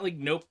got like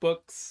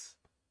notebooks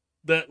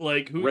that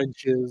like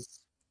wrenches,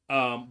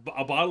 a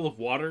bottle of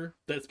water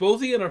that's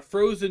supposedly in a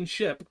frozen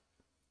ship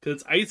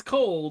because it's ice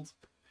cold.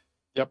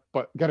 Yep,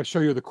 but got to show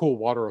you the cool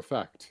water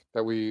effect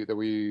that we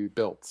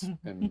built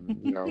in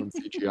in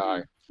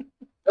CGI.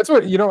 That's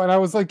what and I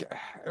was like,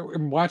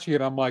 I'm watching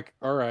it. I'm like,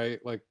 all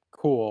right, like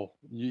cool,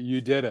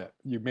 you did it.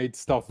 You made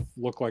stuff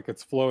look like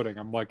it's floating.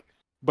 I'm like,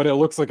 but it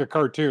looks like a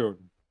cartoon.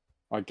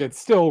 Like it's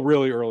still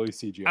really early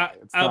CGI.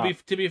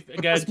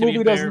 This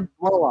movie doesn't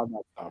dwell on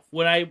that stuff.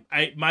 When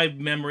my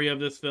memory of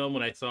this film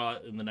when I saw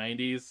it in the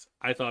 90s,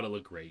 I thought it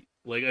looked great.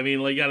 Like, I mean,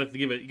 like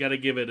you gotta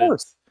give it. Of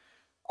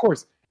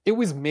course. It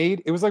was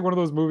like one of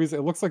those movies.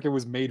 It looks like it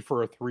was made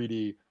for a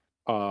 3D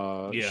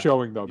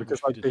showing though,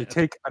 because like they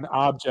take an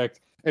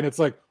object and it's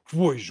like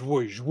whoosh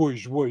whoosh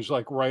whoosh whoosh,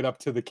 like right up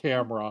to the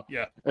camera,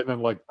 yeah, and then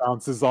like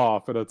bounces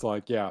off, and it's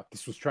like, yeah,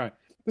 this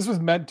was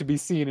meant to be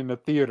seen in a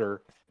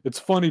theater. It's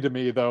funny to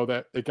me though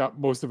that it got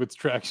most of its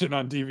traction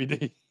on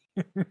DVD,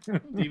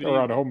 or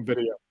on home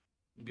video.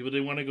 People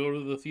didn't want to go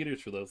to the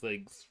theaters for those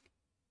things.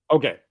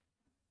 Okay,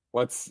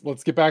 let's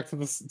get back to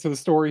the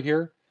story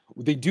here.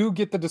 They do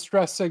get the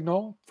distress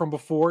signal from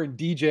before, and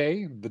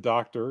DJ, the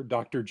doctor,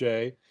 Dr.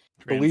 J,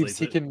 believes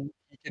he can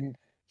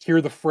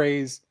hear the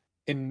phrase,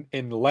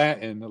 in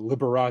Latin,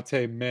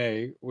 "Liberate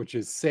me," which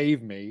is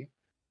 "save me."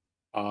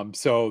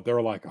 So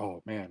they're like,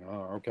 "Oh man,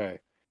 oh, okay."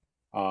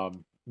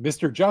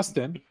 Mr.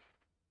 Justin,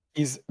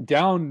 he's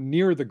down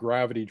near the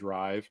gravity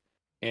drive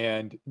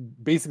and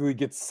basically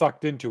gets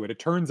sucked into it. It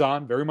turns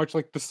on very much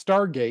like the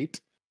Stargate,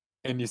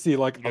 and you see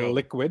like a Yo,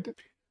 liquid,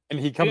 and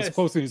he comes yes.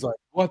 close and he's like,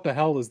 "What the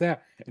hell is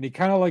that?" And he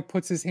kind of like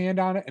puts his hand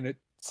on it, and it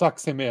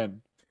sucks him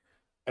in.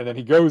 And then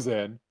he goes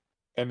in,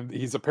 and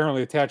he's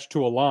apparently attached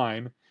to a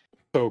line.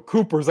 So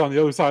Cooper's on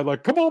the other side,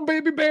 like, "Come on,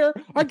 baby bear,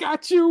 I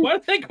got you." Why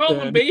do they call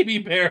him And Baby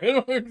Bear? I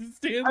don't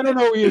understand I don't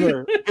know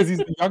either that. because he's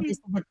the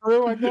youngest of the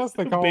crew. I guess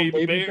they call him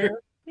Baby Baby Bear.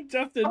 Bear.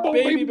 Justin Come on,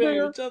 Baby Baby Bear.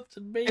 Bear.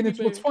 Justin And Baby it's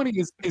what's Bear. funny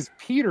is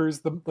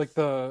Peters,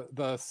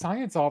 the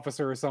science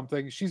officer or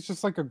something. She's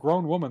just like a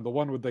grown woman, the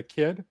one with the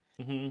kid,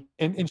 Hmm.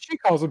 and she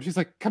calls him. She's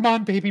like, "Come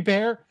on, Baby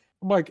Bear."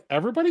 I'm like,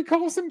 everybody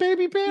calls him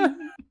Baby Bear.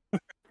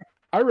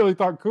 I really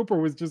thought Cooper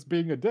was just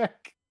being a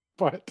dick,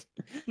 but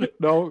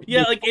no,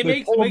 Yeah, like it they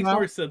makes pull him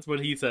more out. sense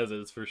when he says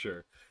it, for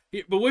sure.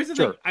 But where's the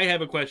thing Sure. I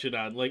have a question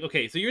on? Like,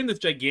 okay, so you're in this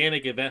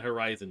gigantic Event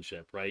Horizon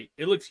ship, right?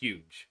 It looks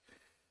huge.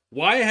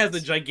 Why it has a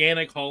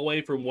gigantic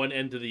hallway from one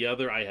end to the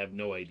other, I have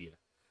no idea.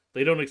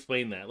 They don't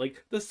explain that.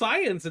 Like the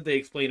science that they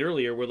explained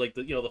earlier, where like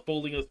the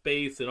folding of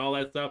space and all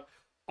that stuff,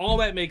 all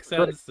that makes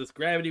Right. sense. This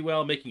gravity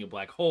well making a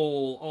black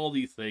hole, all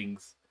these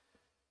things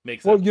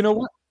make Well, sense. you know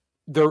what?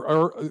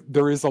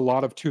 There is a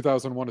lot of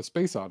 2001: A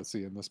Space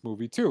Odyssey in this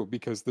movie too,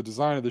 because the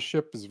design of the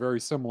ship is very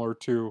similar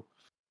to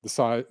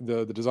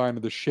the design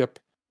of the ship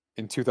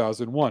in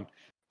 2001.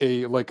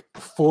 A like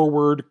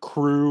forward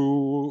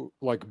crew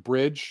like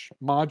bridge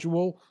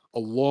module, a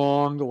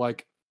long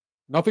like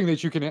nothing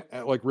that you can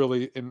like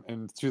really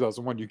in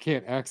 2001 you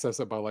can't access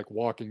it by like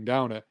walking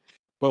down it,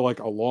 but like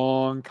a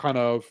long kind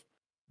of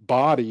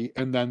body,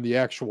 and then the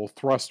actual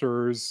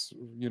thrusters,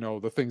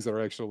 the things that are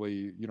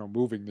actually,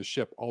 moving the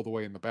ship all the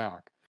way in the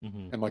back.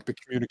 Hmm. And like the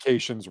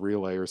communications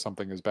relay or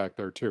something is back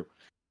there too.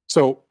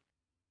 So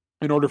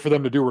in order for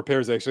them to do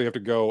repairs, they actually have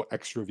to go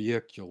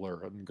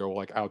extravehicular and go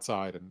like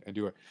outside and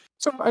do it.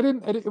 So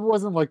it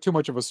wasn't like too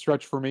much of a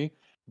stretch for me,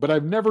 but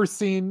I've never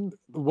seen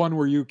one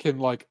where you can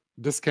like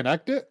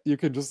disconnect it. You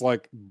can just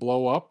like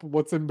blow up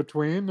what's in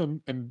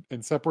between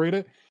and separate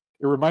it.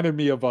 It reminded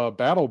me of a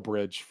battle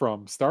bridge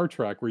from Star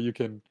Trek where you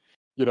can,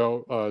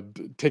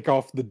 take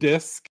off the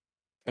disc,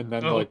 and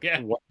then Oh like yeah,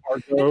 one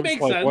part it goes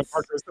makes like one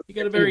part sense. goes to You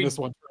got a safety and very this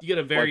one you got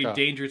a very like a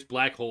dangerous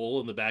black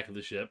hole in the back of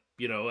the ship.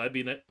 I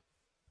mean,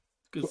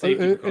 good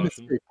safety an precaution.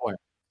 escape plan.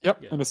 Yep,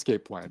 Yeah. an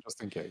escape plan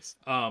just in case.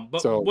 But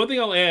So one thing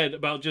I'll add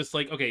about just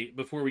like okay,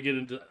 before we get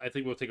into, I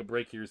think we'll take a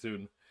break here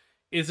soon.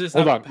 Is this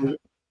hold on.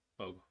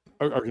 oh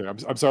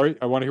Okay, I'm sorry.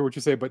 I want to hear what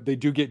you say, but they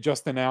do get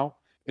Justin out,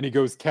 and he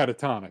goes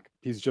catatonic.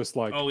 He's just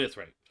like that's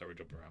right. Sorry,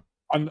 jumping around.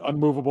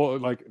 unmovable,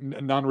 like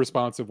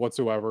non-responsive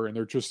whatsoever, and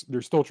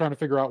they're still trying to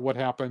figure out what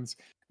happens,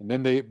 and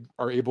then they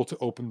are able to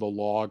open the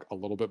log a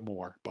little bit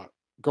more. But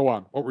go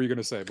on. What were you going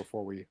to say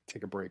before we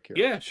take a break here?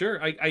 Yeah,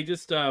 sure. I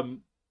just the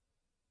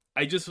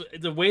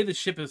way the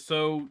ship is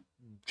so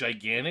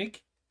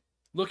gigantic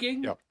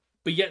looking, Yeah,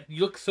 but yet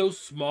you look so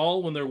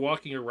small when they're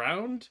walking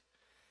around,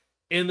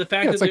 and the yeah.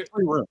 fact that It's like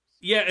they're 3 rooms.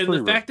 yeah, and the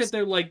Three fact that rooms.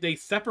 they're like they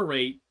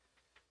separate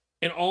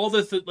and all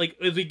this like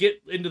as we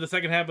get into the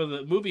second half of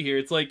the movie here,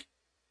 it's like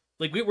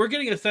we're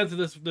getting a sense of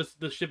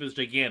this ship is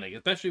gigantic,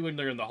 especially when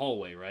they're in the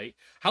hallway, right?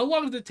 How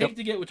long does it Yep. take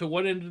to get to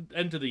one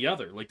end to the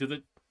other? Like, did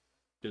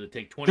it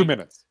take 2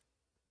 minutes.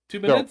 two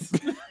No, minutes?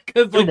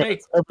 Because two like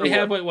minutes they everywhere.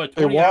 have what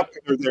They 20 hours? walk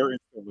and they're there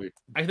instantly.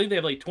 I think they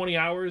have like 20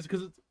 hours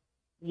because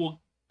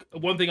well,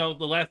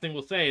 the last thing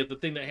we'll say is the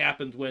thing that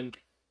happens when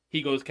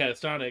he goes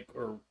catatonic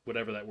or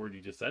whatever that word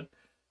you just said.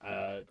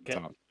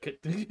 Tom.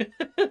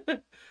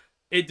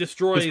 It He's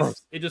frozen.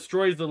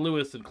 destroys the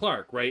Lewis and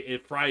Clark, right?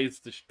 It fries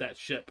that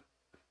ship.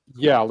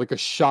 Yeah, like a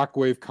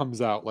shockwave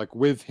comes out, like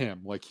with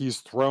him, like he's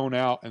thrown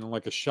out, and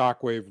like a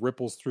shockwave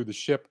ripples through the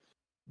ship,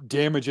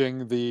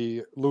 damaging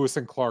the Lewis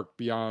and Clark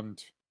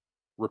beyond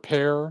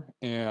repair.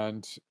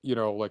 And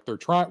like they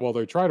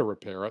try to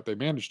repair it, they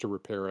manage to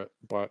repair it,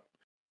 but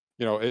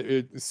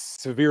it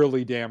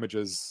severely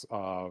damages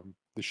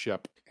the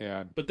ship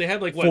and But they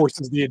had like what?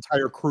 forces the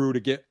entire crew to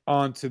get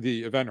onto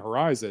the Event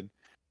Horizon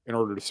in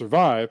order to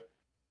survive.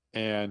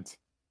 And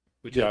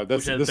yeah, Which has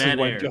this is bad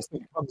when air.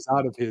 Justin comes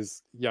out of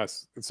his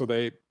yes. So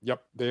they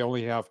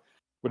only have,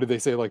 what did they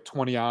say, like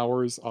 20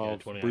 hours Yeah, of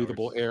 20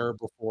 breathable hours. air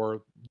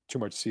before too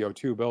much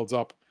CO2 builds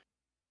up.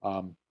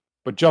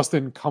 But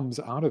Justin comes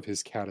out of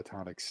his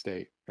catatonic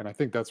state, and I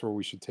think that's where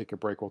we should take a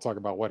break. We'll talk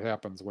about what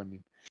happens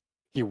when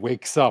he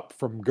wakes up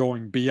from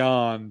going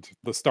beyond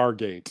the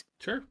Stargate.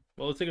 Sure.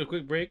 Well, let's take a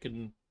quick break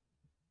and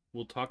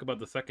we'll talk about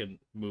the second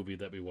movie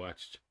that we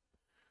watched.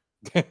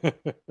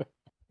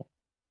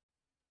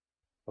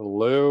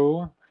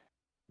 Hello,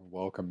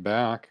 welcome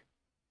back.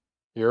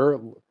 Here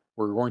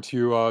we're going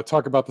to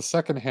talk about the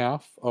second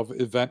half of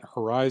Event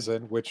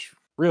Horizon, which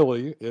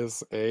really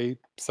is a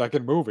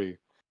second movie.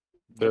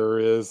 Yep. There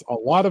is a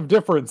lot of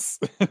difference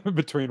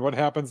between what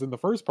happens in the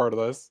first part of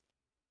this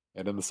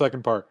and in the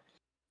second part.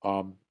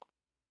 Um,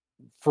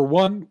 for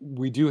one,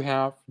 we do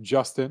have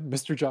Justin,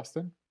 Mr.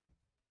 Justin,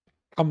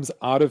 comes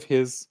out of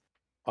his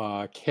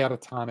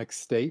catatonic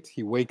state.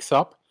 He wakes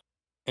up,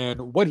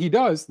 and what he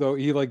does, though,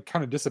 he like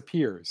kind of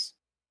disappears.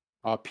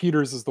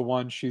 Peters is the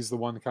one, she's the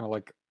one kind of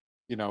like,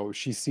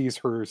 she sees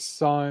her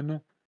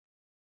son,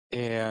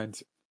 and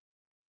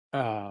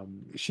I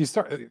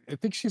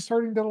think she's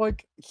starting to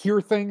like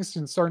hear things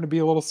and starting to be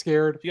a little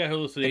scared. She got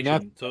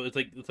hallucination, so it's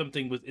like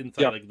something was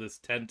inside like this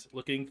tent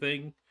looking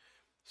thing,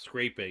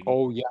 scraping.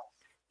 Oh yeah.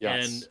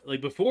 Yes. And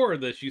like before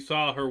this, you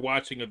saw her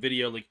watching a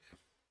video. Like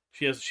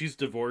she's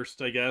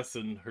divorced, I guess,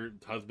 and her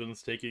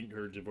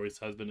divorced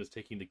husband is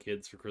taking the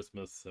kids for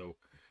Christmas. So,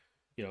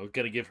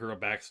 got to give her a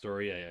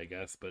backstory, I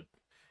guess. But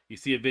you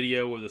see a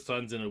video where the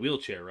son's in a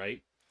wheelchair,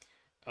 right?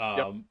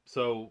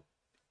 So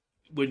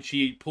when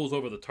she pulls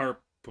over the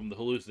tarp from the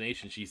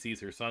hallucination, she sees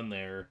her son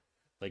there,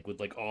 like with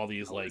like all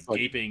these like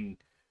gaping,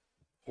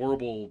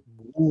 horrible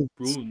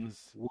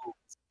wounds.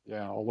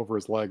 Yeah, all over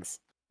his legs.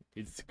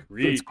 It's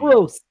creepy. It's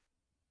gross.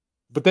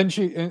 But then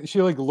she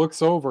like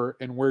looks over,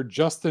 and where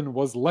Justin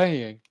was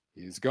laying,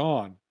 he's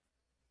gone.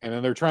 And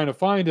then they're trying to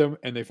find him,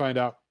 and they find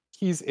out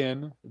he's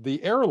in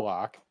the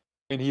airlock,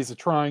 and he's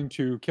trying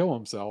to kill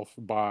himself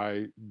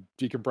by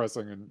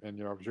decompressing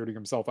and shooting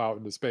himself out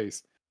into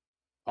space,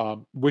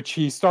 which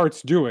he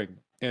starts doing.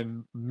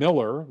 And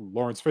Miller,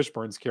 Lawrence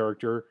Fishburne's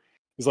character,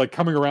 is like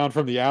coming around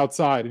from the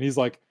outside, and he's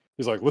like,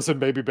 "Listen,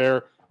 baby bear,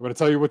 I'm going to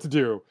tell you what to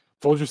do.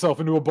 Fold yourself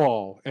into a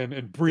ball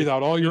and breathe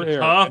out all your air.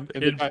 Puff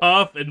and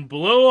puff and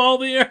blow all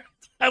the air."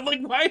 I'm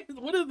like, why?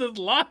 What is this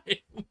line?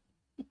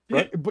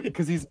 Right?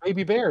 Because he's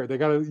baby bear. They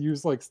got to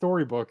use like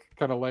storybook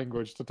kind of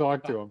language to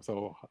talk to him.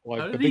 So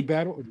like big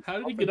bad. How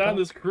did he get on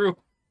this crew?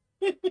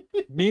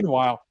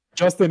 Meanwhile,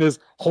 Justin is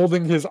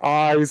holding his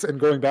eyes and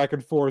going back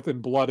and forth,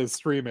 and blood is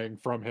streaming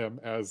from him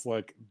as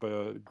like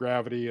the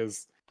gravity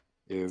is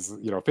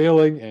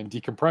failing and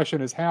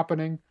decompression is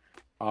happening.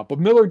 But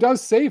Miller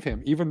does save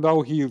him, even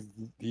though he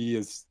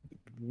is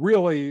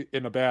really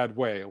in a bad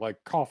way, like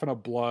coughing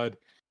up blood.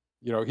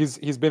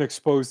 He's been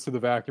exposed to the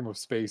vacuum of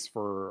space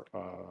for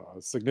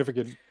a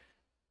significant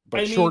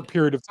but short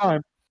period of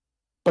time.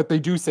 But they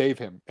do save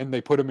him, and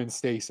they put him in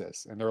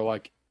stasis, and they're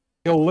like,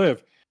 he'll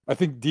live. I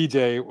think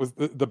DJ was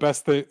the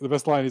best thing. The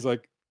best line. He's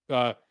like,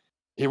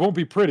 he won't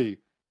be pretty,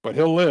 but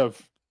he'll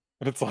live.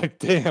 And it's like,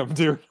 damn,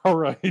 dude. All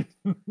right.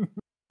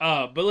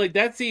 But like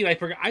that scene, I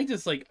forgot. I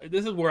just like,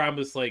 this is where I'm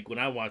just like, when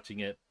I'm watching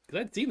it, because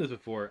I'd seen this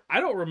before, I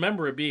don't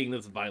remember it being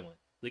this violent.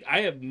 Like,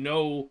 I have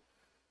no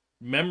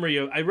memory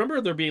of. I remember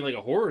there being like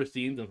a horror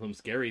scenes and some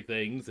scary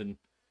things,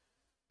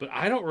 but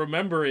I don't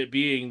remember it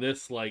being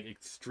this like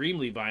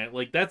extremely violent.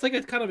 Like, that's like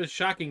a kind of a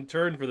shocking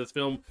turn for this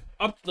film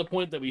up to the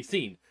point that we've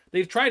seen.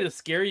 They've tried to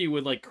scare you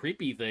with like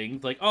creepy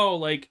things, like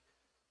Those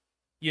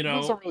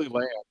don't really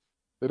land.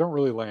 They don't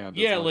really land.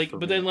 Yeah, like,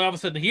 but then all of a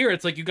sudden here,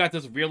 it's like you got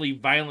this really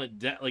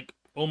violent like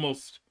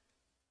almost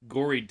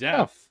gory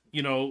death,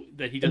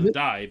 that he doesn't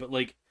die, but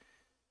like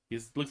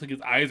looks like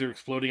his eyes are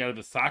exploding out of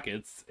his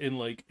sockets, and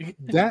like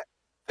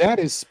that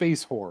is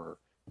space horror.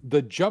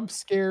 The jump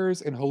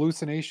scares and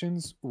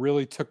hallucinations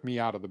really took me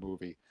out of the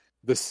movie.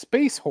 The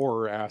space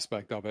horror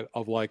aspect of it,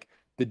 of like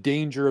the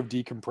danger of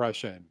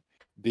decompression,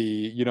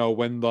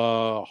 when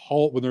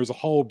there's a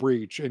hull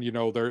breach, and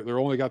they're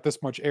only got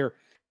this much air,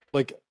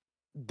 like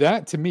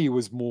that to me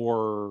was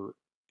more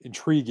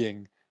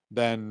intriguing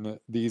than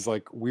these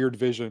like weird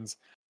visions.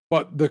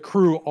 But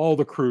all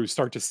the crew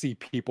start to see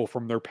people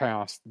from their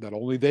past that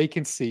only they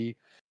can see.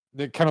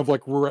 That kind of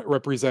like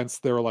represents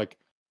their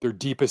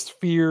deepest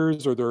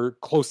fears, or their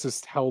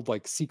closest held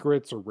like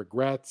secrets or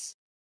regrets.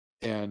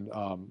 And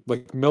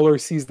like Miller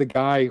sees the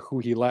guy who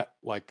he let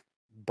like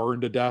burn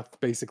to death.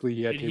 Basically,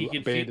 he had to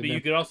abandon him. But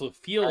you could also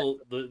feel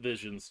the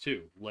visions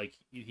too. Like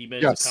he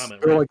made a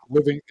comment. They're like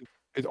living.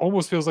 It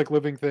almost feels like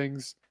living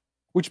things.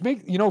 Which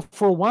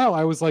for a while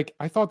I was like,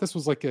 I thought this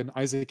was like an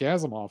Isaac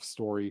Asimov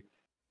story.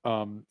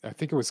 I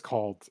think it was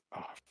called,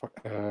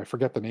 I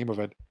forget the name of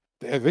it.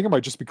 I think it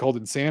might just be called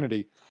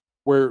Insanity,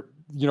 where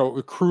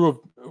a crew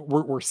of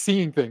we're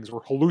seeing things,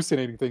 we're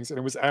hallucinating things, and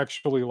it was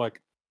actually like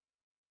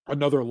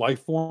another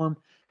life form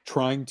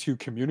trying to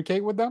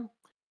communicate with them.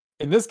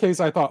 In this case,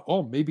 I thought,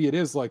 oh, maybe it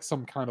is like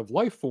some kind of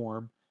life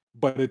form,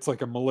 but it's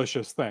like a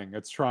malicious thing.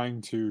 It's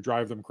trying to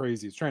drive them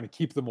crazy. It's trying to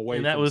keep them away.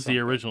 And that was the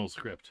original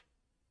script,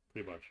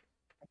 pretty much.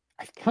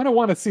 I kind of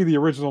want to see the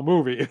original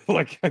movie.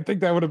 Like, I think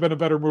that would have been a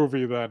better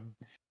movie than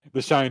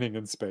The Shining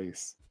in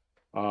space.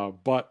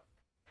 But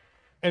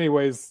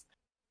anyways,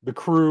 the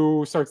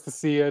crew starts to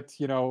see it.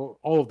 All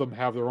of them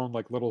have their own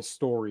like little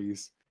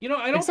stories.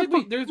 I don't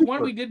think there's Cooper.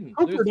 One we didn't.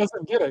 Cooper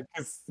doesn't get it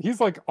because he's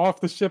like off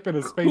the ship in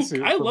his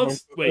spacesuit. I love.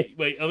 Wait.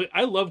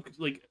 I love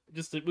like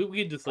just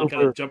we can just like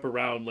kind of jump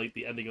around like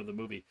the ending of the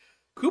movie.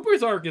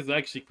 Cooper's arc is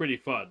actually pretty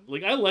fun.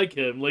 Like, I like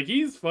him. Like,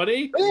 he's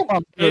funny,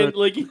 and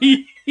like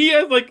he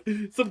has like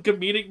some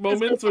comedic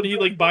moments when he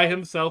like by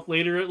himself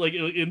later, like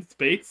in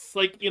space.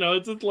 Like,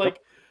 it's just like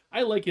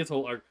I like his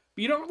whole arc.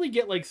 But you don't really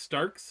get like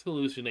Stark's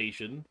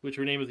hallucination, which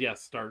her name is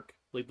Stark,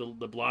 like the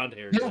blonde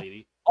haired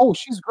lady. Oh,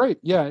 she's great.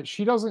 Yeah,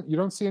 she doesn't. You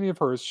don't see any of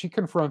hers. She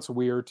confronts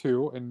Weir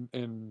too,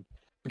 and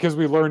because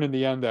we learn in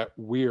the end that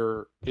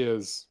Weir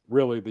is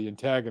really the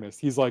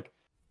antagonist. He's like,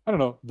 I don't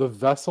know, the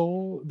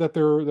vessel that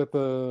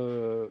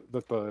the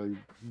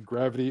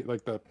gravity,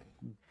 like the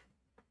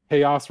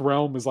chaos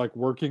realm, is like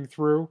working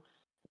through,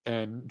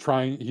 and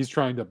he's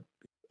trying to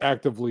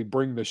actively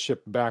bring the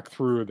ship back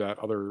through that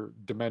other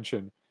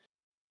dimension.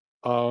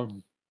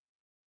 Um,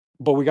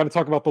 but we got to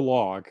talk about the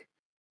log,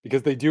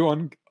 because they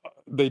do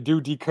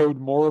decode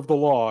more of the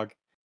log,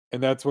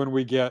 and that's when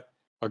we get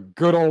a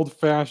good old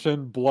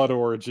fashioned blood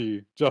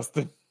orgy.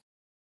 Justin,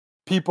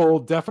 people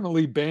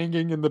definitely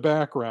banging in the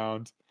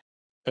background,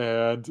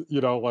 and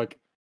like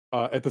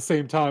at the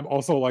same time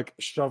also like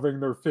shoving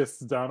their fists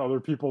down other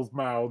people's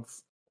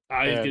mouths,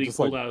 Eyes and getting just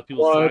like pulled out of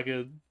people's blood.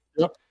 sockets.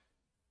 Yep.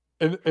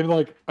 And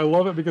like I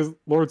love it because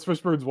Lawrence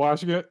Fishburne's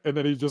watching it, and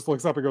then he just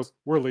looks up and goes,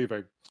 "We're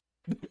leaving."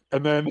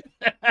 And then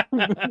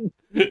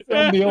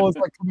Sam Neill is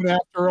like coming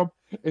after him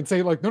and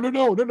saying like, "No, no,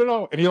 no, no, no,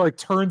 no," and he like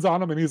turns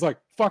on him and he's like,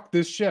 "Fuck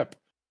this ship,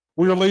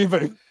 we're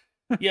leaving."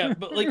 Yeah,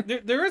 but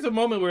like there is a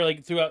moment where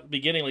like throughout the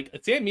beginning, like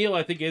Sam Neill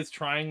I think is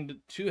trying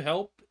to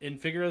help and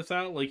figure this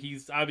out. Like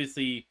he's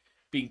obviously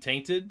being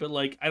tainted, but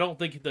like I don't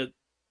think that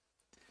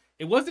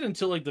it wasn't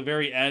until like the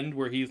very end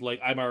where he's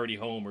like, "I'm already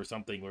home" or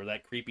something, where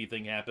that creepy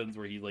thing happens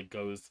where he like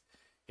goes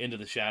into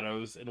the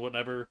shadows and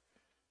whatever.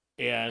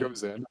 And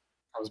Goes in,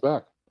 comes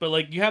back. but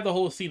like you have the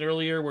whole scene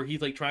earlier where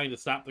he's like trying to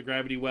stop the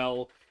gravity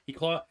well.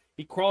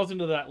 He crawls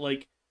into that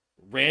like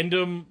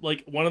random,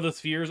 like one of the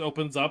spheres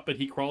opens up and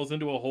he crawls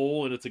into a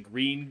hole and it's a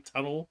green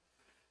tunnel.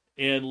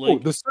 And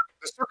like The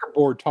circuit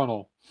board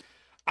tunnel.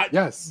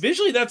 Yes,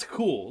 visually that's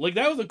cool. Like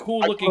that was a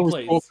cool looking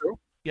place. Cool too.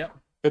 Yep.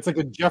 It's like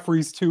a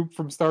Jeffries tube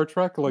from Star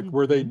Trek, like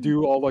where they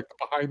do all like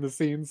behind the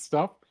scenes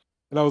stuff.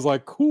 And I was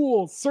like,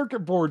 cool,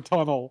 circuit board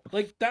tunnel.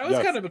 Like that was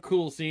kind of a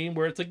cool scene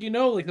where it's like,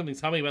 like something's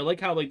coming, but I like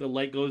how like the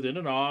light goes in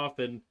and off,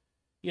 and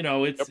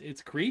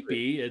it's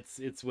creepy.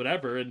 It's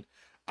whatever. And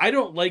I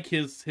don't like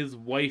his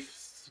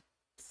wife's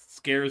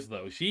scares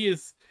though.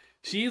 She's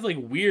like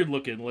weird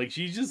looking. Like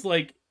she's just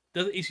like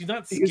she's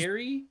not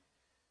scary.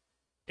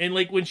 And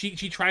like when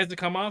she tries to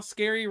come off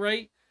scary,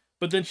 right?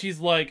 But then she's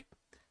like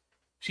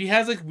she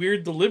has like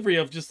weird delivery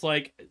of just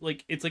like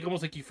it's like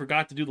almost like you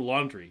forgot to do the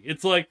laundry.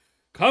 It's like,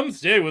 come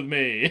stay with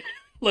me.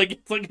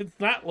 It's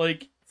not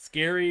like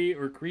scary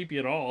or creepy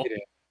at all.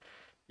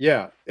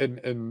 Yeah,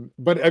 and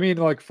but I mean,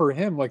 like for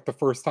him, like the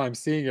first time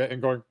seeing it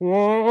and going,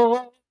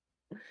 whoa,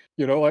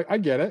 like I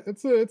get it.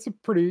 It's a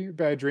pretty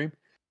bad dream.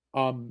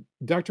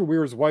 Dr.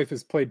 Weir's wife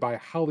is played by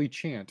Holly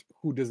Chant,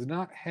 who does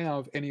not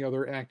have any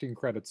other acting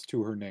credits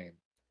to her name.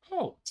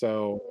 Oh,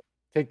 so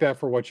take that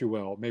for what you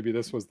will. Maybe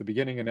this was the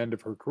beginning and end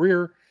of her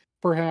career.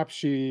 Perhaps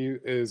she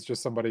is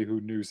just somebody who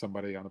knew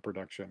somebody on the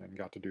production and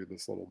got to do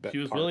this little bit. She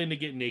was willing to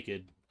get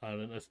naked on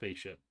a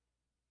spaceship.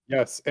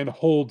 Yes, and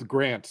hold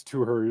Grant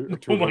to her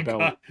belly.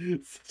 God.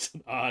 Such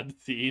an odd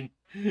scene.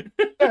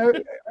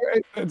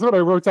 That's what I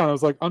wrote down. I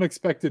was like,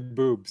 unexpected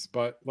boobs,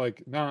 but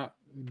like not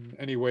in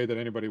any way that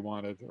anybody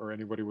wanted or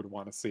anybody would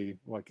want to see.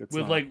 Like it's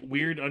with like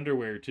weird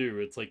underwear too.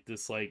 It's like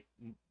this like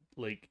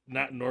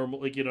not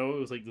normal. Like it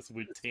was like this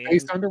weird tan.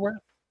 Space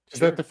underwear. Is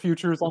that the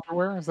future's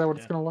underwear? Is that what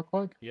it's going to look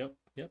like? Yep.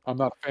 I'm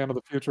not a fan of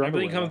the future.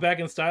 Everything underwear, comes back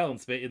in style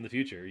in the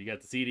future. You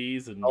got the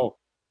CDs and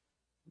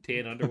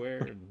tan underwear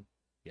and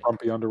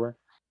frumpy underwear.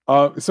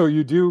 So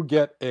you do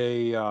get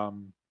a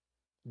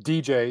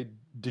DJ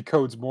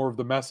decodes more of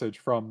the message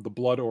from the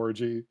blood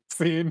orgy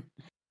scene,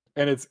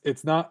 and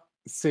it's not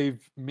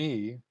save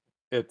me,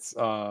 it's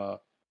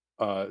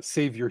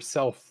save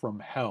yourself from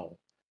hell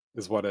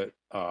is what it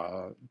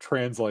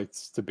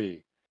translates to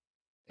be.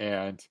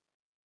 And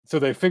so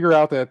they figure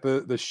out that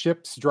the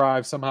ship's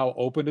drive somehow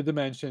opened a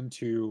dimension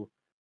to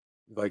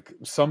like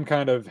some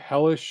kind of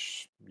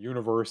hellish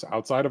universe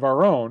outside of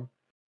our own.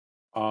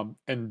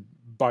 And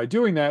by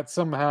doing that,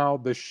 somehow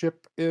the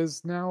ship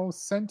is now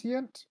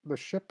sentient. The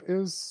ship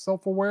is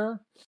self-aware.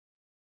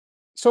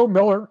 So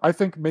Miller, I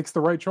think, makes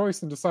the right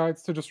choice and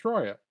decides to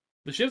destroy it.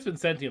 The ship's been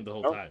sentient the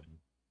whole time.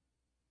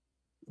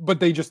 But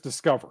they just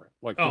discover it.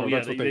 Like,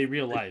 that's what they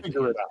realize. They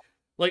figure it out.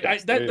 Like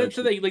yes, that's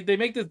the thing. Like they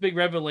make this big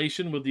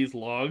revelation with these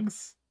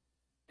logs,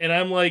 and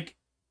I'm like,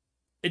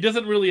 it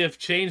doesn't really have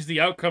changed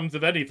the outcomes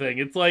of anything.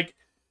 It's like,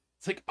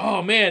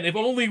 oh man, if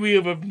only we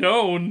have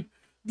known.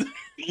 I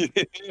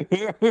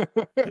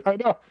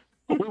know.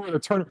 We would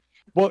have turned.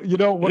 Well,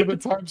 one of the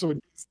times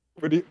when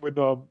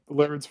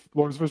Lawrence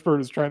Fishburne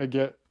is trying to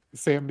get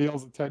Sam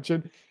Neill's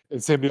attention,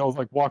 and Sam Neill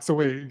like walks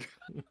away.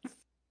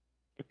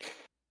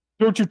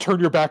 Don't you turn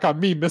your back on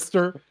me,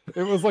 mister.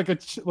 It was like a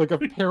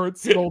parent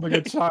scolding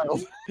a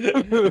child.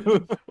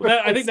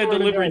 I think that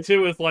delivery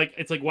too is like,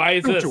 it's like, why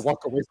is this? Don't you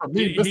walk away from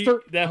me,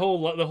 mister. The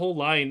whole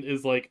line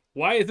is like,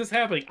 why is this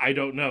happening? I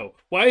don't know.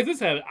 Why is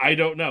this happening? I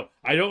don't know.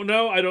 I don't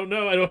know. I don't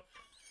know. I don't.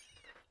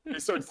 He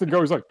starts to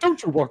go. He's like,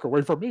 "Don't you walk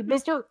away from me,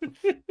 mister."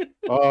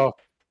 Oh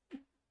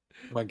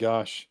my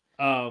gosh.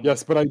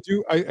 Yes, but I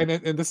do.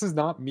 And this is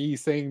not me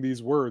saying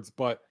these words,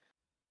 but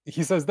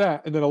he says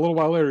that, and then a little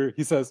while later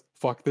he says,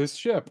 "Fuck this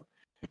ship,"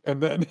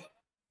 and then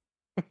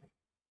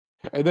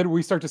And then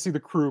we start to see the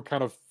crew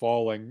kind of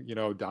falling,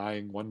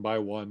 dying one by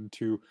one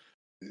to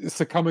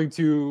succumbing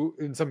to,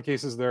 in some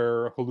cases,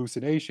 their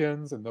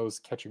hallucinations and those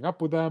catching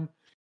up with them,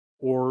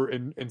 or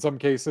in some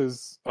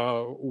cases,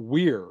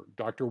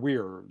 Dr.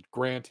 Weir,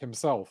 Grant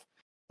himself,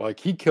 like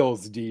he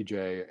kills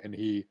DJ and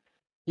he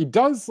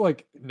does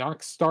like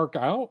knock Stark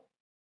out,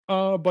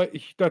 but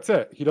that's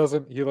it. He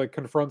doesn't. He like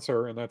confronts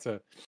her and that's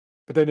it.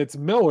 But then it's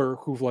Miller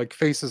who like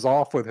faces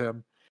off with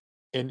him,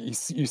 and you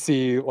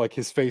see like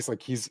his face,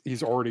 like he's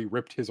already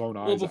ripped his own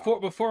Well, eyes before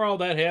out. before all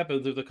that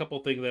happens, there's a couple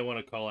things I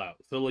want to call out.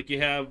 So like you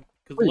have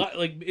because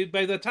Great.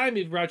 by the time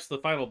you watch the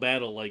final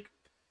battle, like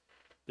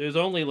there's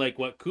only like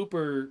what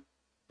Cooper,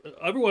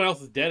 everyone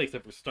else is dead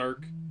except for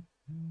Stark,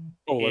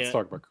 Oh, let's and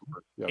talk about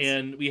Cooper.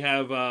 Yes, we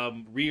have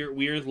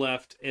Weir's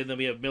left, and then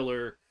we have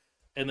Miller,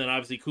 and then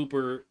obviously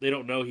Cooper. They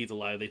don't know he's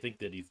alive; they think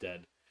that he's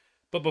dead.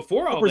 But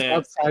before all Cooper's that,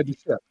 outside the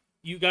ship.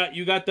 you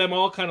got them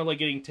all kind of like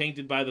getting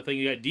tainted by the thing.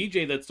 You got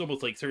DJ that's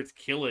almost like starts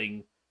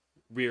killing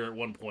Rear at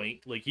one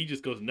point. Like he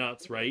just goes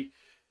nuts, right?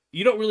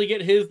 You don't really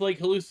get his like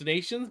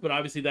hallucinations, but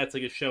obviously that's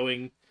like a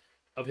showing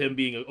of him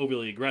being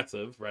overly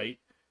aggressive, right?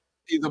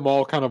 See them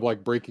all kind of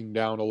like breaking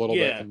down a little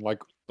bit, Yeah, and like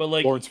but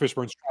like Lawrence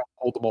Fishburne's trying to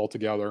hold them all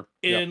together.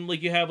 Yep. and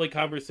like you have like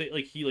conversation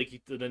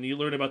then you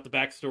learn about the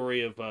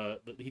backstory of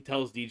he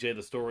tells DJ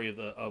the story of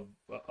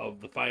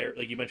the fire,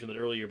 like you mentioned that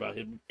earlier about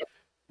him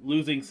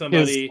losing His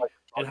somebody, like,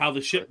 and how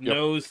the ship yep.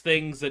 knows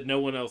things that no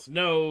one else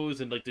knows,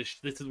 and like this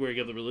is where you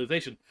get the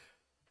realization.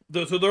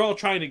 So they're all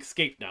trying to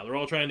escape now. They're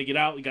all trying to get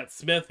out. You got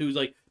Smith, who's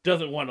like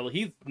doesn't want to.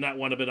 He's not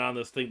want to been on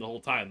this thing the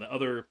whole time. The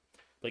other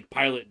like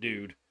pilot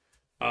dude,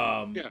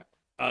 um, Yeah.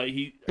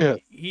 Yes.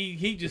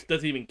 he just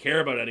doesn't even care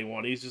about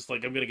anyone. He's just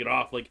like I'm gonna get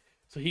off. Like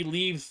so he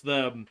leaves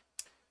the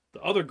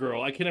other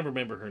girl. I can never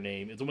remember her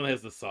name. It's the one that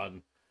has the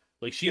son.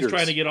 Like she's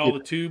trying to Peters. get all the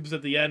Peters. tubes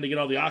at the end to get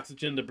all the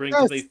oxygen to bring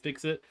because they Yes.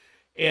 fix it,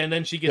 and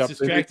then she gets Yep.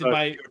 They make distracted the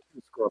by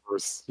CO2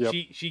 scrubbers. Yep.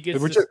 she gets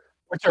Which this.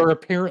 are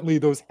apparently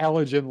those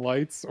halogen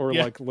lights or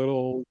Yeah, like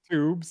little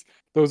tubes.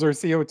 Those are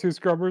CO2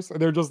 scrubbers. And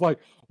they're just like,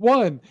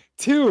 1,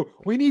 2,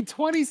 we need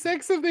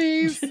 26 of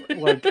these.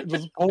 Like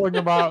just pulling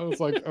them out. It's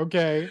like,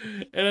 okay,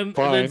 and then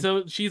fine.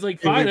 so she's like,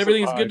 He fine, leaves it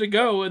everything's good behind. to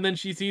go, and then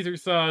she sees her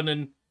son,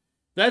 and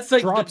that's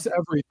like Drops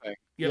everything.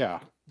 yep, Yeah.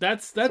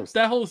 that's So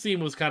that whole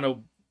scene was kind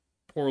of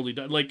poorly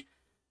done. Like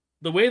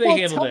the way they well,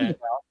 handled that.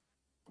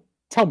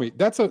 tell me,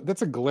 that's a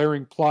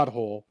glaring plot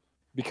hole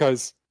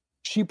because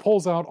she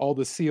pulls out all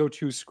the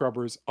CO2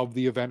 scrubbers of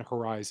the Event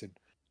Horizon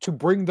to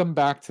bring them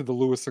back to the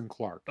Lewis and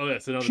Clark. Oh yeah,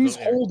 so now She's there's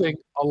no air. holding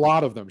a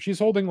lot of them. She's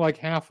holding like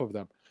half of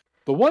them.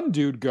 The one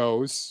dude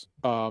goes,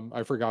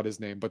 I forgot his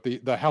name, but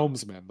the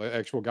helmsman, the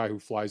actual guy who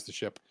flies the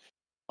ship,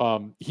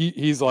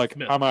 he's like,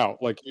 Smith. I'm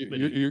out. Like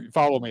Smitty. you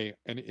follow me,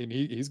 and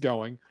he's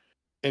going.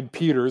 And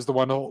Peter's the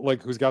one who,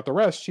 like who's got the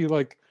rest. She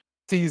like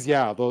sees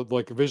the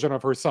like vision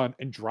of her son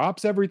and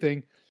drops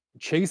everything,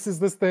 chases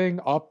this thing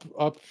up,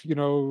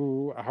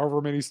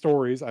 however many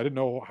stories. I didn't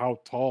know how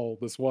tall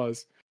this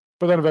was,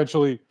 but then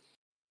eventually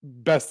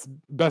best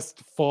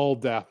fall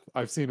death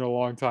I've seen in a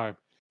long time.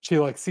 She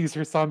like sees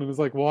her son and is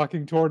like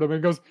walking toward him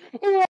and goes,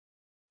 "Ah!"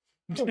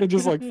 and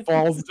just like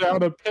falls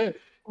down a pit.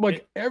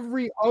 Like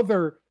every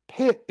other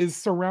pit is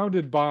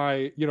surrounded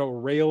by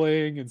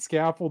railing and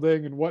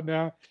scaffolding and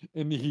whatnot,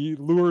 and he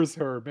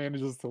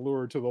manages to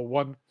lure her to the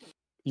one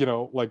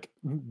like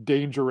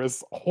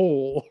dangerous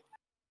hole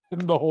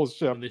in the whole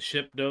ship. And the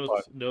ship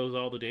But knows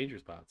all the danger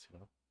spots.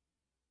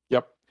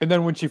 yep. And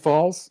then when she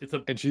falls, It's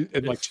a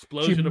and like she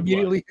explosion of blood.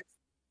 immediately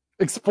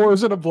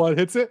explosion of blood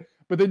hits it,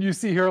 but then you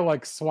see her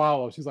like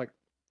swallow. She's like,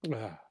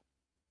 "Ugh."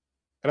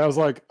 And I was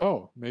like,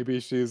 oh, maybe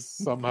she's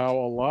somehow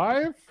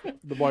alive.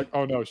 I'm like,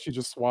 oh no, she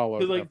just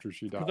swallowed Like after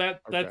she died.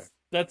 Okay.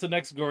 that's the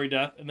next gory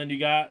death, and then you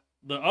got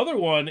the other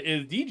one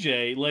is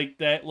DJ, like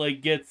that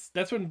like gets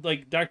that's when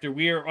like Dr.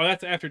 Weir, or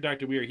that's after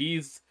Dr. Weir.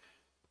 He's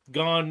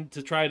gone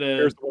to try to.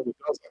 Here's the one who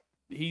does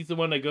it. He's the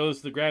one that goes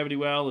to the gravity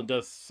well and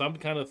does some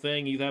kind of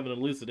thing. He's having an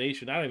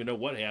hallucination. I don't even know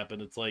what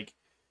happened. It's like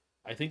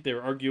I think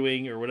they're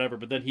arguing or whatever,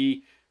 but then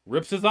he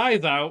rips his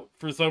eyes out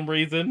for some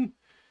reason.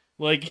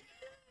 Like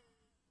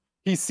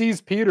He sees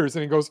Peters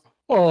and he goes,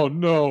 oh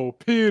no,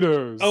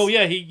 Peters. oh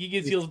yeah, he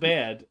gets feels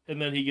bad, and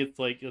then he gets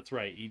like that's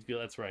right. He feel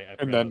that's right.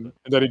 And then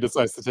he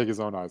decides to take his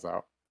own eyes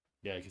out.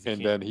 Yeah, because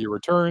And then he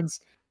returns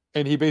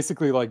and he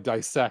basically like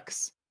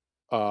dissects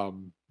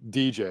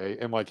DJ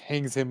and like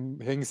hangs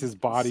his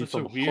body such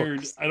from a weird.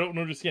 hooks. I don't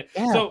understand.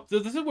 Yeah. So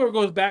this is where it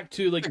goes back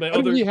to like my What do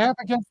other. we have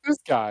against this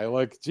guy?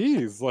 Like,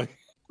 geez, like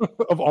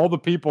of all the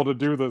people to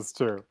do this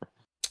to.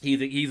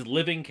 He's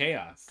living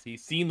chaos.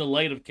 He's seen the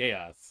light of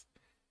chaos.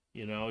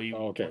 He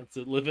wants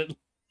to live it.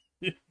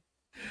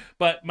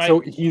 But my So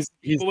he's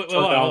wait, turned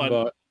hold on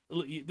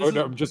the.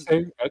 no, I'm just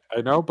saying.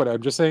 I know, but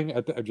I'm just saying.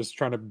 I'm just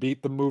trying to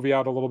beat the movie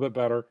out a little bit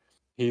better.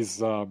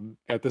 He's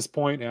at this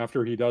point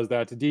after he does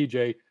that to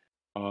DJ,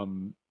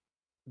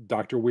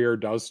 Dr. Weir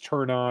does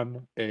turn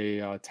on a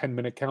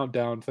 10-minute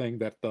countdown thing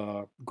that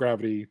the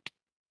gravity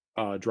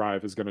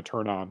drive is going to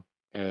turn on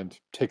and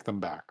take them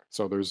back.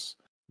 So there's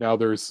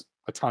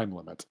a time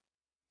limit.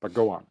 But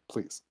go on,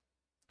 please.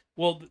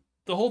 well,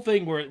 the whole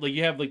thing where like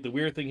you have like the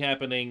weird thing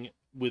happening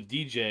with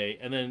DJ,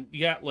 and then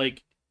you got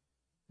like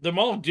them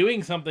all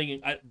doing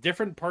something at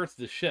different parts of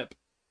the ship,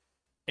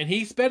 and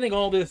he's spending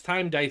all this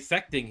time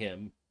dissecting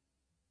him.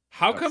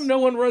 How come no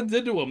one runs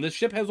into him? This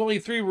ship has only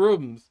 3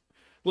 rooms.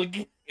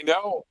 Like,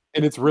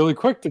 and it's really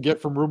quick to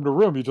get from room to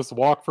room. You just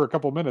walk for a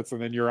couple minutes,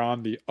 and then you're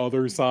on the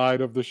other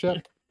side of the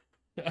ship.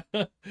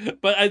 But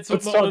let's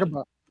talk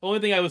about. The only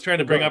thing I was trying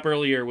to bring up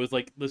earlier was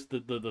like this: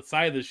 the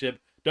side of the ship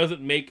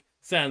doesn't make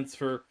sense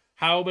for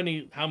how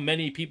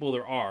many people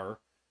there are.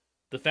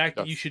 The fact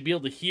that you should be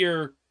able to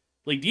hear,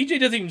 like DJ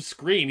doesn't even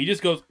scream; he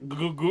just goes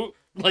goo goo,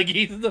 like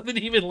he doesn't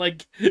even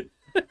like.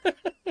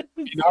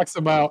 He knocks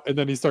him out, and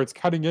then he starts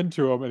cutting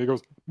into him, and he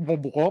goes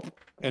whoop, whoop,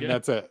 and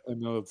that's it.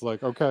 And it's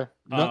like, okay,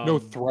 no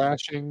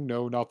thrashing,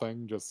 no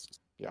nothing, just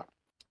yeah.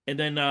 And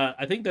then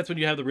I think that's when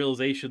you have the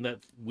realization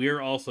that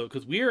Weir also,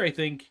 because Weir, I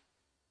think,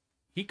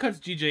 he cuts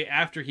DJ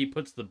after he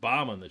puts the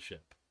bomb on the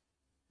ship.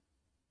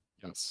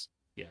 Yes.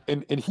 Yeah.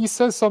 And he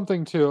says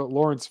something to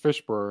Lawrence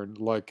Fishburne,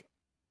 like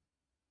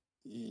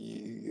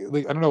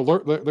I don't know,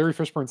 Larry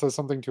Fishburne says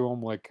something to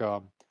him like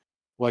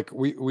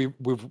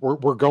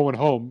we're going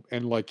home,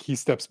 and like he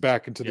steps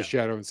back into the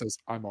shadow and says,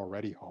 "I'm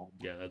already home."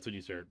 Yeah, that's when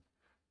you start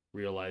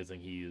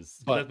realizing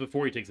but that's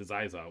before he takes his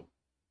eyes out,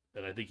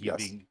 and I think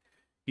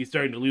he's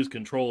starting to lose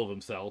control of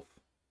himself.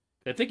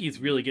 I think he's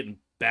really getting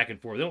back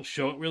and forth. They don't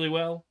show it really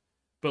well,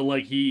 but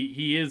like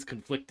he is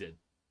conflicted.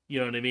 You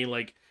know what I mean?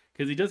 Like,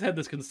 because he does have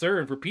this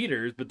concern for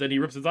Peters, but then he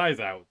rips his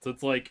eyes out. So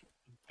it's like,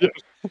 I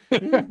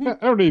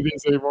don't need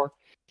these anymore.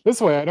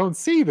 This way, I don't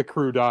see the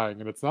crew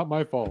dying, and it's not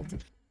my fault.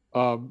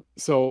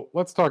 So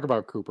let's talk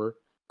about Cooper.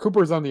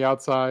 Cooper's on the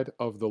outside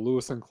of the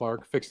Lewis and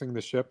Clark fixing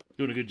the ship.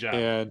 Doing a good job.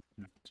 And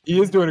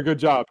he is doing a good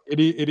job.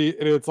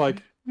 It's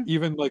like,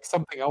 even like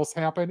something else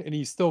happened, and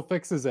he still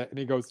fixes it, and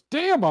he goes,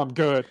 "Damn, I'm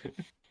good."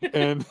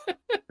 And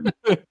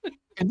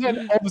and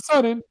then all of a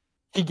sudden,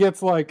 he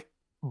gets like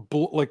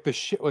the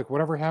ship, like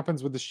whatever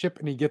happens with the ship,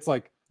 and he gets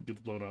like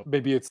blown up.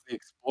 Maybe it's the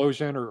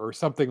explosion or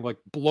something, like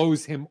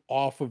blows him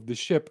off of the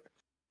ship.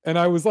 And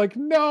I was like,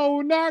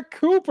 no, not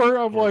Cooper.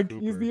 I'm like,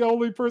 Cooper. He's the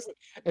only person.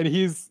 And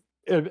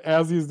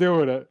as he's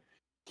doing it,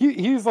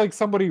 he's like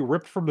somebody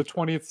ripped from the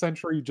 20th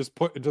century, just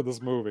put into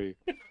this movie.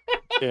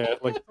 Yeah,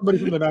 like somebody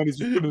from the 90s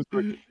just put into this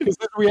movie. Because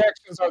his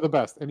reactions are the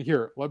best. And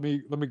here, let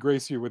me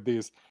grace you with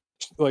these.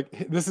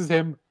 Like, this is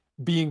him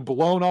being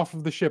blown off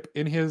of the ship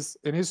in his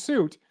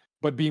suit,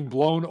 but being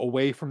blown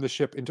away from the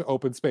ship into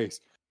open space.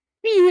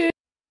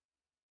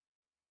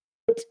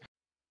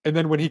 And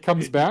then when he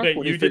comes back,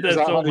 when you did that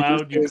so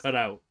loud, you cut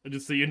out.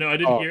 Just so you know, I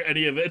didn't hear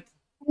any of it.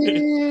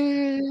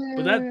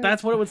 But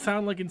that's what it would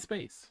sound like in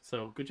space.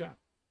 So good job.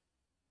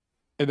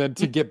 And then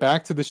to get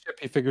back to the ship,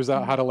 he figures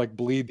out how to like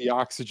bleed the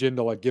oxygen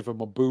to like give him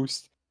a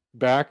boost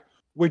back,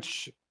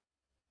 which,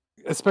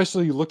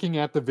 especially looking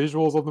at the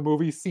visuals of the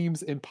movie,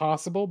 seems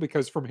impossible,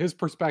 because from his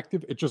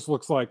perspective, it just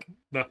looks like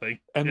nothing,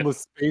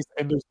 endless space,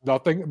 and there's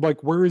nothing.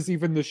 Like, where is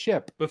even the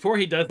ship? Before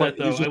he does that,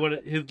 though,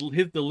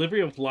 his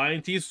delivery of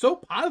lines. He's so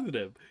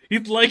positive.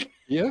 He's like,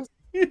 yes.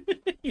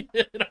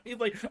 He's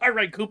like, all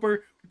right,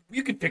 Cooper,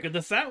 you can figure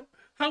this out.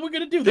 How are we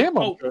gonna do this?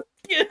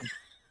 Yeah.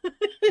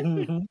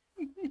 Mm-hmm.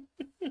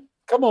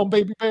 Come on,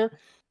 baby bear.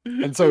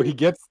 And so he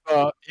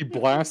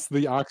blasts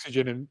the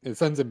oxygen and it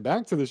sends him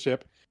back to the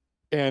ship.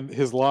 And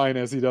his line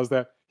as he does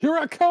that, "Here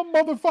I come,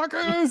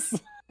 motherfuckers!"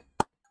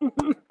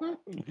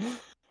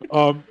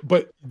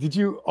 But did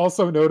you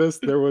also notice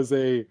there was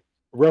a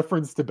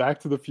reference to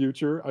Back to the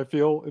Future, I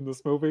feel, in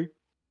this movie?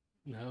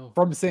 No.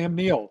 From Sam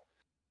Neill.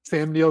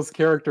 Sam Neill's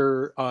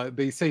character,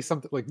 they say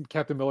something, like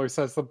Captain Miller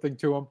says something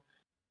to him,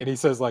 and he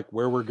says, like,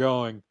 "Where we're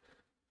going."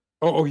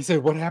 Oh, he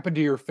said, "What happened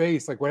to your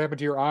face? Like, what happened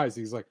to your eyes?"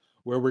 He's like,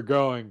 "Where we're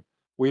going,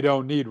 we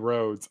don't need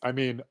roads. I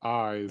mean,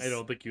 eyes." I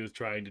don't think he was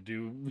trying to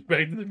do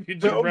Back to the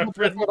Future reference.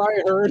 That's what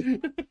I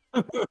heard.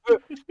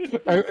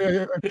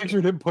 I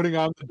pictured him putting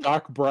on the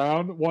Doc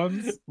Brown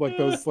ones, like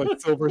those like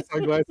silver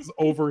sunglasses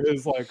over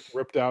his like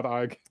ripped out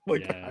eye.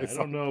 Like, yeah, I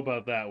don't know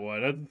about that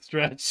one. That's a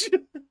stretch.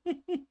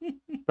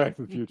 Back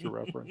to the Future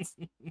reference.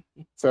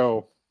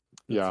 So,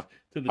 yeah,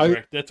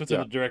 that's what's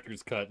in the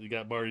director's cut. You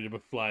got Marty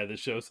McFly that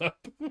shows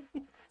up.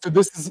 So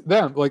this is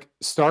them. Like,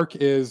 Stark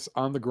is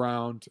on the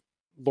ground.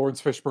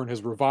 Lawrence Fishburne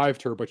has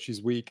revived her, but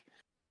she's weak.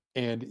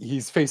 And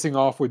he's facing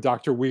off with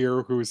Dr.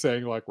 Weir, who is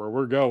saying, like, "Where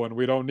we're going,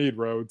 we don't need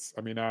roads.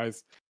 I mean,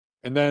 eyes."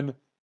 And then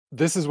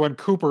this is when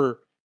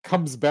Cooper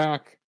comes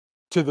back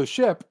to the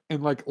ship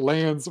and, like,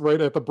 lands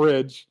right at the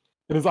bridge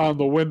and is on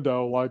the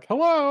window, like,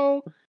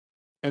 "Hello."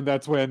 And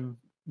that's when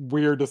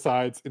Weir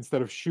decides,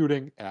 instead of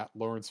shooting at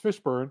Lawrence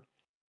Fishburne,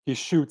 he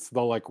shoots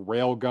the, like,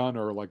 rail gun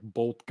or, like,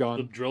 bolt gun.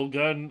 The drill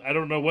gun? I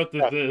don't know what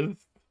this is.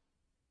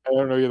 I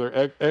don't know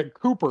either. At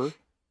Cooper.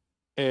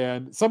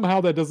 And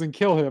somehow that doesn't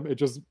kill him. It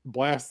just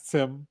blasts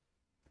him.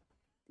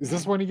 Is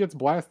this when he gets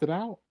blasted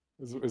out?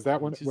 Is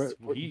that when he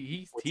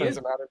sends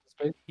him out into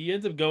space? He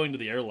ends up going to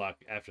the airlock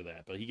after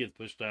that, but he gets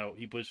pushed out.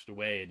 He pushed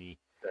away, and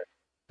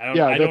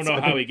I don't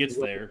know how he gets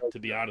there. To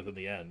be honest, in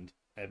the end,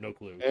 I have no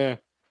clue. Yeah,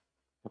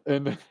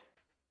 and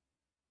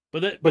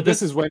but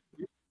this is when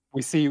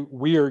we see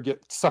Weir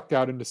get sucked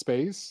out into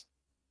space.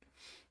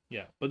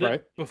 Yeah, but then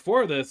Right.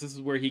 before this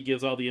is where he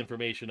gives all the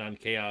information on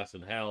chaos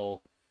and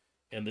hell,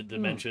 and the Hmm.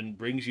 dimension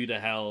brings you to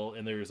hell,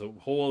 and there's a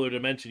whole other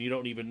dimension you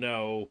don't even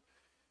know,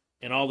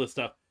 and all this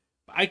stuff.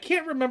 I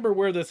can't remember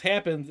where this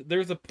happens.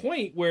 There's a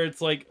point where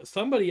it's like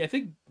somebody, I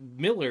think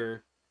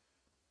Miller,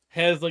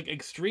 has like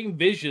extreme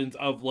visions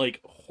of like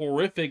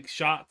horrific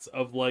shots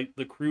of like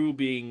the crew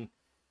being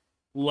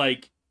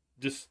like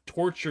just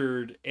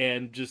tortured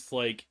and just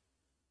like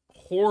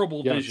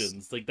horrible Yes.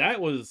 visions. Like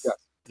that was Yes.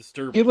 He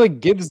disturbing. like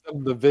gives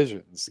them the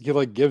visions. He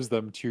like gives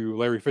them to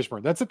Larry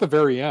Fishburne. That's at the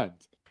very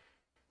end.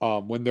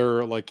 When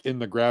they're like in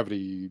the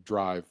gravity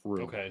drive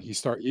room, Okay.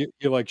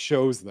 he like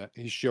shows that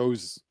he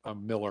shows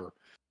Miller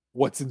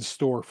what's in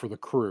store for the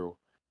crew,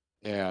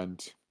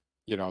 and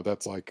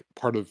that's like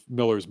part of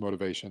Miller's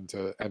motivation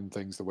to end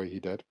things the way he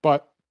did.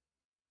 But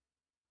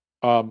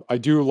I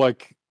do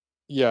like,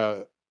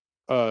 yeah.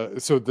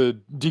 So the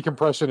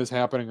decompression is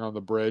happening on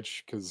the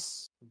bridge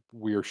because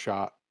we are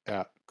shot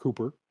at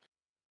Cooper.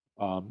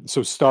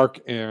 So Stark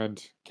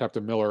and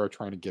Captain Miller are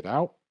trying to get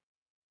out.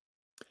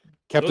 Those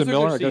Captain are good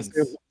Miller, I guess,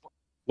 scenes.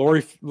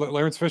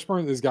 Lawrence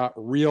Fishburne has got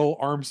real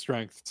arm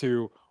strength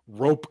to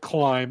rope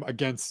climb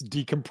against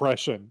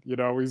decompression.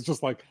 He's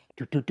just like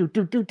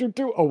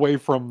away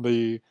from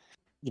the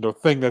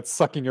thing that's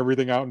sucking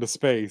everything out into The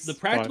space. But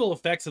practical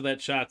effects of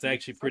that shot's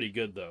actually pretty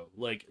good though.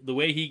 Like the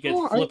way he gets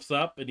oh, flips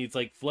up and he's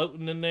like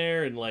floating in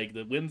there and like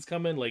the wind's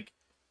coming, like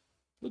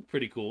look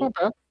pretty not cool.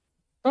 bad,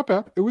 not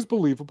bad. It was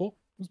believable.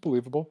 It was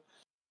believable.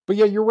 But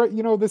yeah, you're right.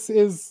 This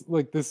is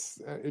like this.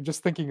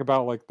 Just thinking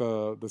about like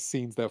the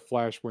scenes that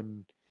flash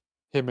when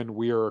him and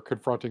Weir are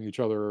confronting each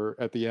other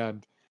at the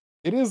end.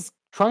 It is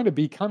trying to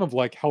be kind of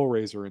like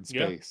Hellraiser in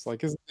Yeah. space.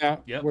 Like, isn't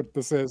that Yep. what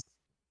this is?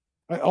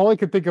 All I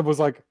could think of was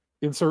like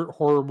insert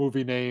horror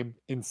movie name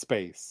in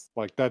space.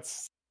 Like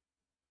that's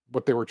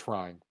what they were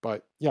trying.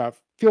 But yeah, it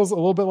feels a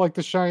little bit like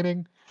The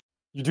Shining.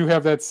 You do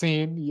have that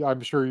scene.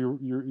 I'm sure you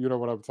know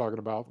what I'm talking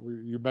about.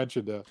 You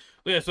mentioned it.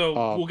 Yeah, so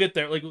Um, we'll get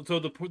there. Like, so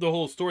the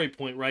whole story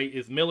point, right,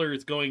 is Miller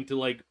is going to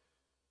like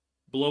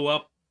blow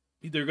up.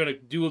 They're gonna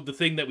do the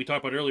thing that we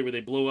talked about earlier, where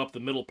they blow up the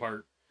middle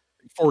part.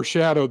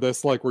 Foreshadow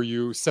this, like where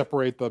you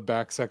separate the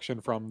back section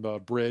from the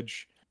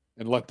bridge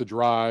and let the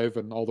drive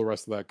and all the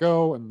rest of that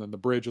go, and then the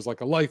bridge is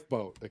like a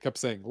lifeboat. They kept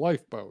saying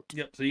lifeboat.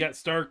 Yep. So you got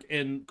Stark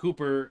and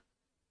Cooper,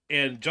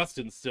 and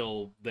Justin's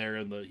still there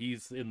in the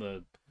he's in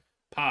the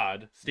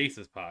pod,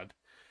 stasis pod,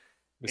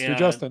 Mr. and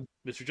Justin.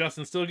 Mr.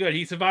 Justin's still good.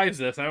 He survives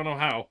this. I don't know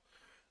how,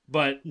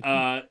 but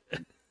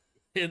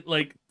it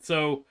like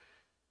so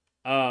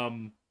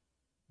um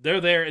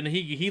they're there and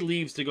he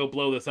leaves to go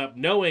blow this up,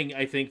 knowing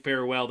I think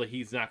farewell that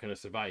he's not going to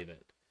survive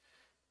it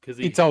because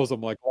He he tells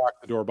them like lock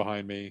the door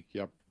behind me.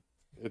 Yep.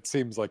 It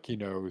seems like he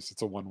knows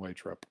it's a one-way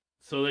trip.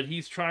 so that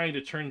he's trying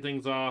to turn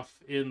things off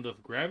in the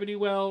gravity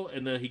well,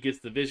 and then he gets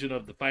the vision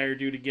of the fire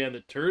dude again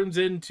that turns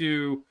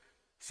into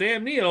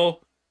Sam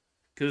Neill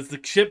because the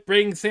ship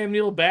brings Sam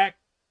Neill back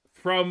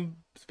from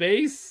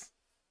space.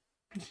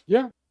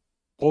 Yeah.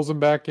 Pulls him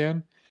back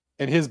in.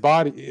 And his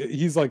body,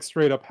 he's like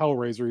straight up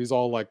Hellraiser. He's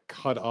all like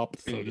cut up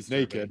So and he's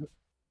disturbing. naked.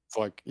 It's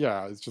like,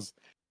 yeah, it's just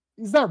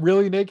he's not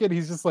really naked.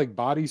 He's just like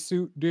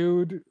bodysuit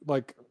dude,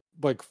 like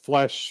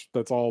flesh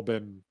that's all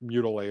been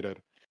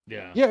mutilated.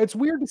 Yeah, Yeah, it's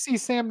weird to see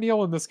Sam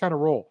Neill in this kind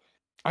of role.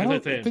 I as I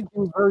don't say, think he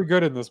was very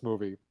good in this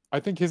movie. I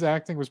think his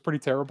acting was pretty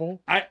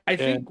terrible, I and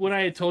think when I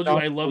had told you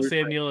not I love really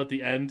Sam great. Neill at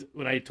the end,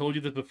 when I told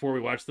you this before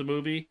we watched the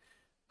movie,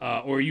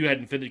 or you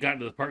hadn't finished gotten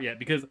to the part yet,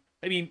 because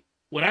I mean,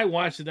 when I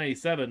watched in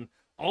 '97,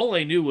 all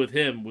I knew with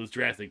him was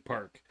Jurassic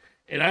Park,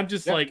 and I'm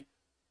just Yeah, like,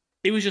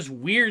 it was just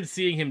weird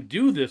seeing him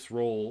do this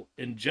role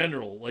in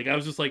general. Like I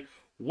was just like,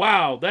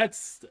 wow,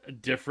 that's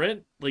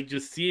different. Like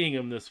just seeing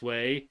him this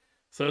way.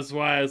 So that's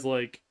why I was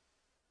like,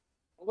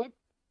 well,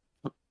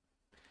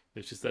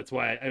 it's just that's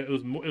why it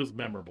was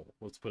memorable.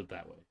 Let's put it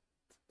that way.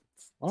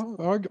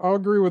 I'll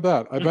agree with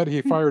that. I bet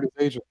he fired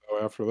his agent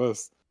though after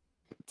this.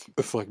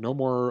 It's like no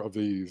more of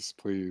these,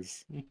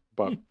 please.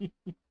 But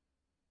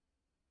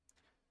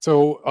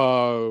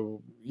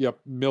so, yep,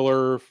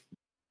 Miller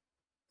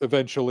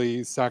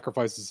eventually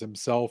sacrifices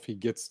himself. He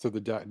gets to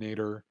the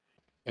detonator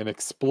and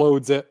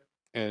explodes it,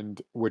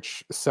 and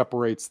which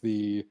separates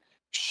the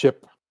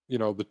ship,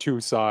 the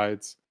two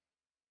sides,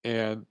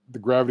 and the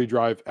gravity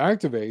drive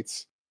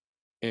activates,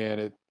 and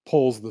it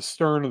pulls the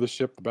stern of the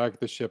ship, the back of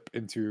the ship,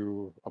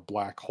 into a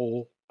black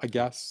hole, I Yep.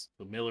 guess.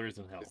 So Miller's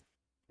in hell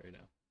right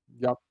now.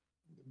 Yep.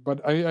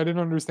 But I didn't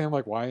understand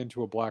like why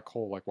into a black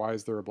hole. Like why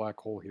is there a black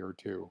hole here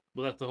too?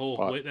 Well, that's the whole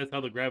But way. That's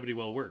how the gravity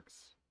well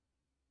works.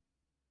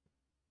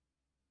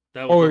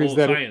 That was oh, the is whole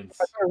that it? I science.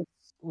 thought it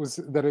was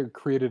that it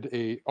created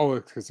a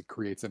it's because it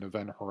creates an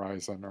event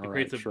horizon. All It right,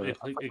 creates a sure. it,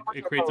 I thought it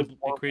it creates was it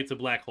more. creates a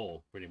black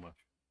hole pretty much.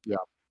 Yeah.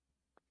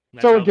 And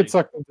that's So how it gets they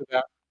sucked into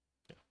that,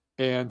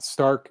 and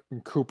Stark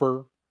and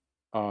Cooper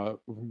uh,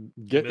 and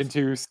get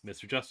into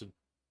Mr. Justin.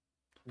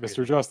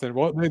 Mr. Justin.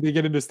 Well, they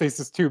get into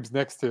stasis tubes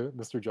next to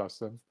Mr.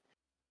 Justin,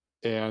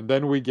 and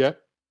then we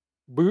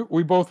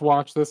both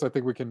watch this. I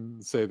think we can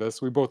say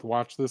this. We both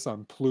watch this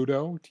on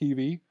Pluto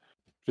TV.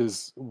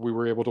 is we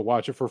were able to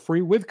watch it for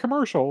free with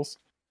commercials.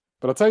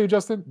 But I'll tell you,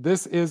 Justin,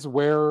 this is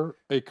where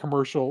a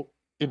commercial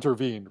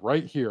intervened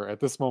right here at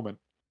this moment.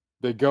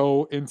 They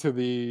go into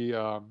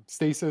the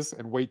stasis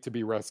and wait to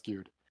be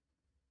rescued.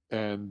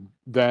 And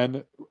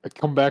then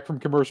come back from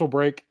commercial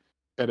break,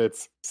 and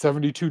it's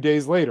 72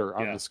 days later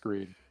on Yeah. the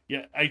screen.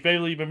 Yeah, I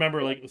vaguely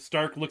remember like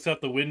Stark looks out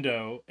the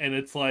window and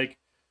it's like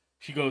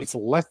she goes. It's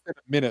less than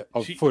a minute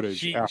of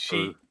footage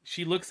after.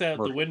 She looks out the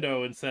commercial.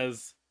 window and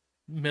says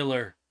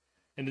Miller,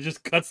 and it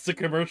just cuts to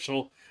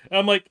commercial. And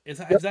I'm like, is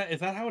Yep.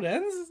 that how it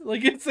ends?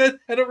 Like it said,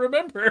 I don't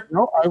remember.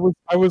 No,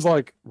 I was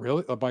like,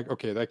 really? I'm like,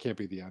 okay, that can't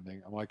be the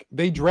ending. I'm like,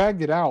 they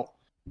dragged it out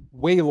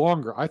way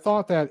longer. I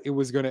thought that it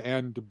was going to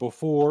end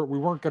before we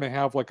weren't going to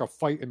have like a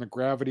fight in the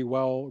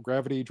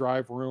gravity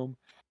drive room.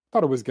 I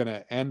thought it was going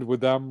to end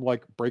with them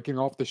like breaking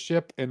off the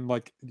ship and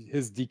like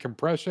his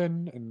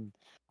decompression and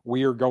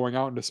we're going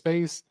out into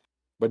space.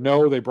 But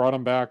no, they brought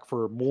him back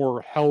for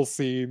more hell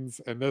scenes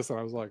and this, and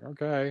I was like,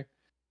 okay.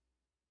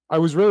 I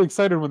was really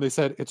excited when they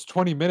said it's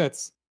 20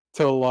 minutes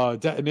till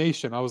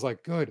detonation. I was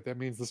like, good. That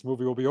means this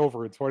movie will be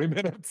over in 20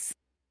 minutes.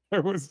 I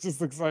was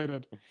just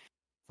excited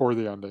for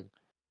the ending.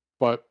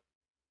 But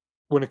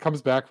when it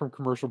comes back from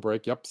commercial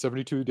break, yep,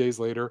 72 days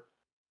later,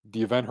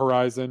 the Event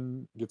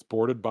Horizon gets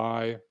boarded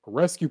by a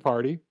rescue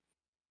party,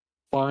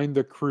 find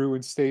the crew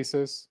in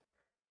stasis,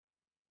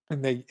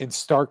 and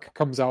Stark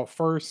comes out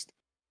first.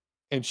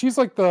 And she's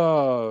like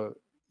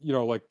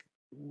like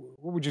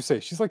what would you say?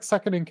 She's like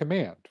second in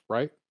command,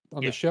 right?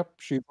 On the ship.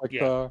 She's like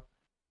the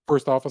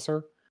first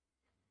officer.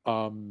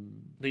 The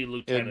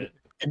lieutenant,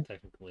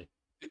 technically.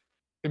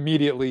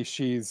 Immediately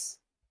she sees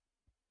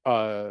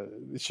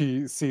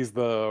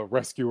the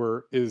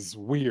rescuer is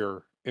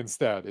Weir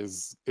instead,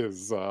 is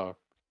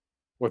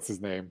what's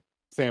his name?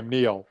 Sam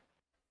Neill.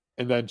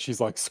 And then she's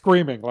like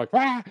screaming, like,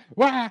 wah,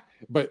 wah.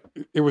 But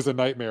it was a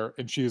nightmare,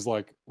 and she's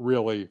like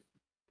really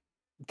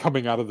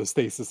coming out of the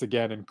stasis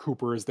again, and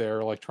Cooper is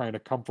there like trying to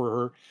comfort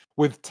her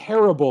with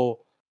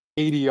terrible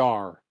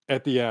ADR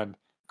at the end.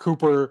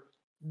 Cooper,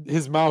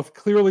 his mouth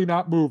clearly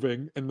not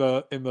moving, and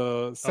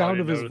the sound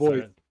of his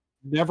voice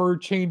never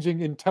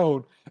changing in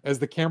tone as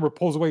the camera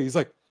pulls away. He's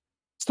like,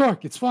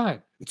 Stark, it's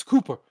fine. It's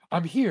Cooper.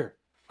 I'm here.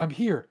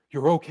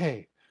 You're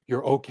okay.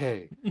 You're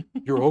okay.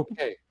 You're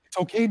okay. It's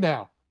okay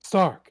now.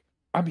 Stark,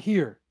 I'm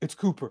here. It's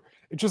Cooper.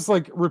 It's just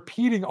like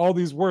repeating all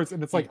these words,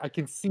 and it's like I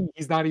can see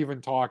he's not even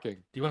talking.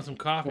 Do you want some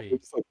coffee?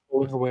 It's like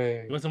pulling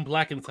away. You want some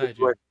black inside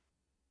you?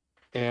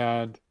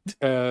 And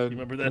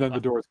remember that? And then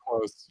the doors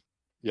closed.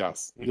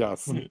 Yes.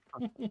 And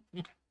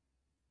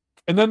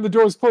then the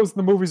doors closed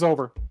and the movie's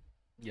over.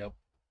 Yep.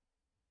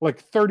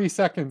 Like 30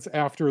 seconds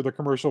after the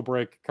commercial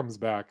break comes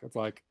back, it's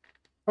like,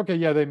 okay,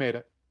 yeah, they made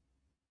it.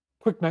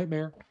 Quick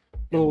nightmare.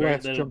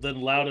 Then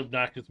loud,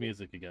 obnoxious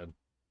music again.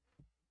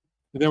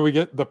 And then we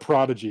get The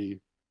Prodigy.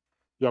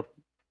 Yep.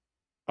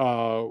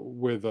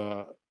 With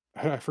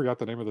I forgot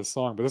the name of the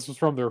song, but this was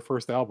from their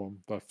first album,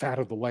 The Fat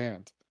of the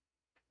Land.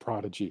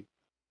 Prodigy.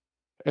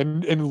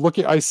 And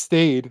I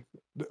stayed.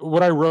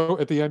 What I wrote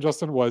at the end,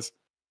 Justin, was,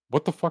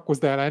 what the fuck was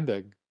that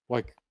ending?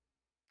 Like,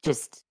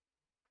 just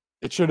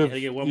it should have. You had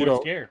to get one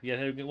more scare. You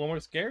had to get one more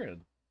scare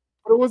in.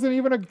 But it wasn't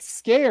even a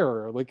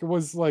scare. Like, it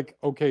was like,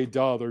 okay,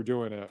 duh, they're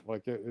doing it.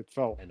 Like it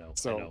felt. I know.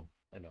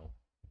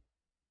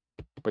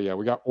 But yeah,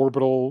 we got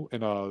Orbital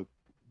in a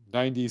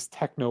 90s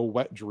techno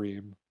wet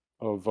dream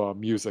of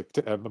music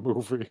to end the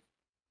movie.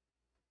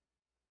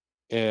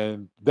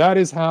 And that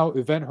is how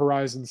Event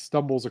Horizon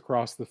stumbles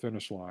across the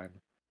finish line.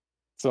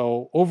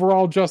 So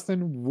overall,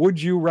 Justin,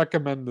 would you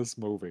recommend this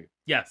movie?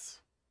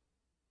 Yes.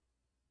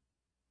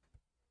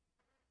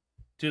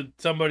 To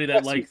somebody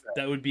that likes,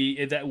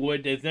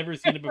 that has never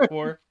seen it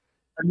before.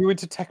 Are you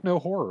into techno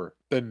horror?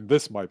 Then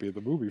this might be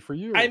the movie for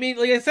you. I mean,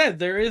 like I said,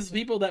 there is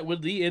people that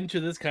would be into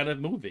this kind of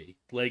movie.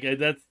 Like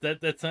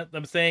that's not.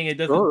 I'm saying it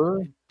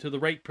doesn't to the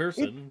right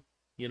person.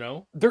 You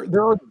know,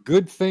 there are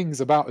good things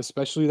about,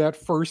 especially that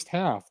first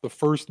half, the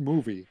first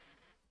movie,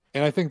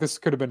 and I think this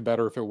could have been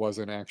better if it was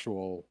an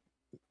actual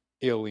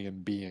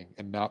alien being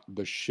and not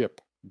the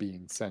ship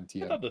being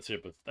sentient. I thought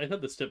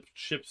the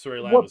ship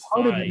storyline was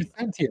fine. What part of it is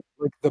sentient?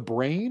 Like the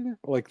brain,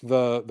 like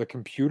the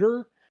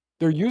computer.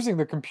 They're using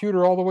the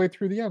computer all the way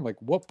through the end. Like,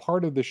 what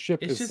part of the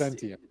ship is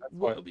sentient? That's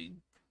what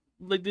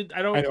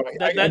I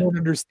don't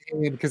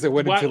understand, because it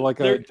went into like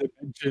a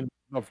dimension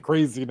of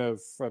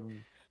craziness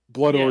and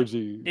blood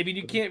orgy. I mean,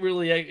 you can't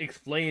really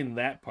explain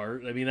that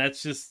part. I mean,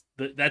 that's just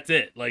that's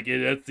it. Like,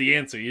 that's the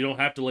answer. You don't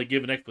have to like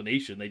give an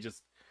explanation. They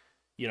just,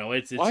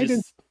 it's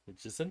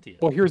just sentient.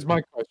 Well, here's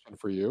my question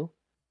for you: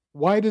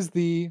 why does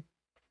the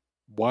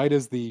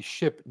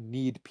ship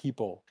need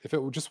people? If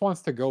it just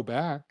wants to go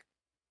back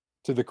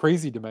to the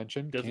crazy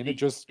dimension,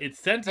 it's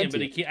sentient,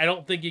 but it can't. I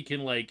don't think it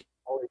can like.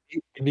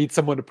 You need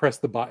someone to press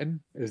the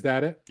button. Is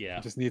that it? Yeah.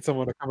 You just need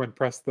someone to come and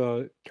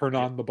turn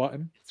on the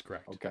button. That's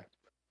correct. Okay.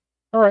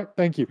 All right.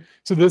 Thank you.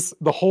 So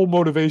the whole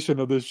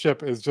motivation of this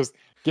ship is just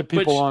get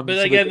people on.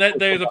 But again,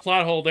 there's a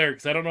plot hole there,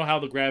 because I don't know how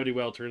the gravity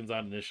well turns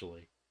on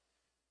initially.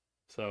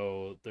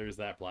 So there's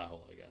that plot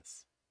hole, I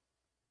guess.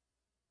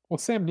 Well,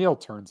 Sam Neill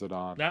turns it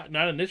on.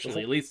 Not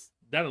initially, at least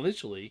not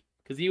initially,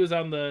 because he was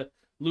on the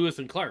Lewis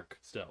and Clark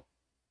still.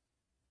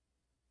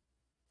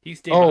 He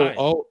stayed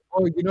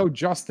behind.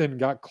 Justin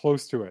got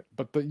close to it,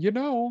 but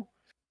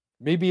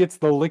maybe it's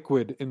the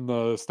liquid in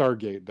the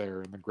Stargate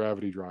there in the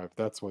gravity drive.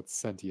 That's what's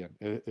sentient.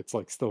 It's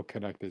like still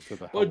connected to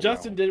the. Well,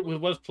 Justin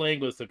was playing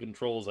with the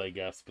controls, I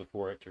guess,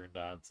 before it turned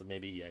on, so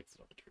maybe he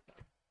accidentally turned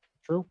on.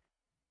 True.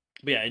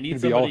 But yeah, it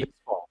needs somebody.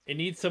 It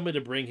needs somebody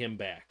to bring him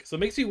back. So it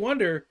makes me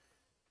wonder: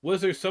 was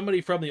there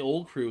somebody from the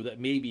old crew that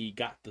maybe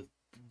got it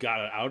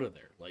out of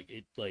there,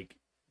 like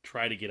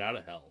try to get out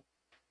of hell?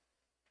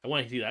 I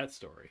want to see that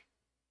story.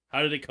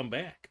 How did it come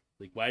back?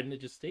 Like, why didn't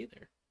it just stay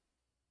there?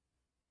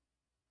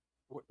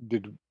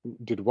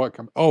 Did what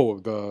come? Oh,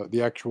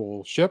 the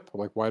actual ship.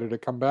 Like, why did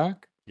it come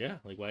back? Yeah,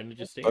 like why didn't it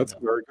just stay? That's a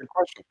very good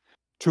question.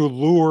 To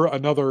lure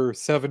another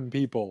 7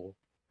 people.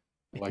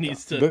 Like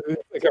a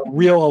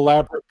real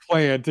elaborate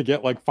plan to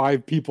get like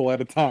 5 people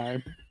at a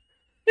time.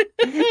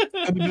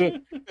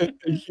 And a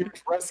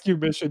huge rescue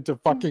mission to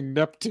fucking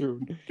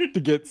Neptune to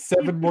get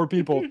 7 more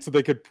people so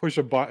they could push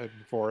a button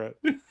for it.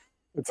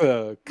 It's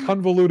a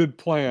convoluted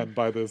plan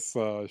by this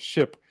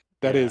ship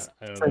that is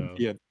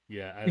sentient.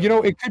 Yeah,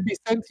 it could be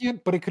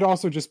sentient, but it could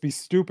also just be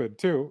stupid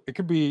too. It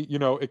could be,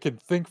 it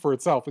could think for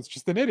itself. It's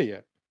just an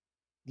idiot.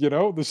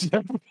 The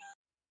ship.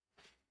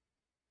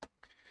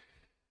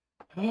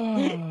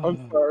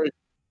 I'm sorry.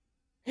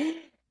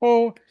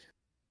 Oh,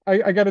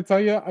 I got to tell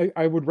you,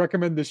 I would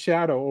recommend The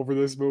Shadow over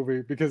this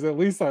movie because at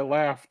least I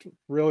laughed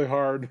really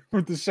hard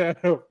with The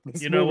Shadow.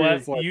 You know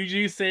what?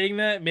 You saying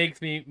that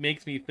makes me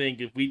think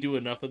if we do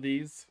enough of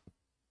these,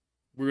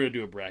 we're gonna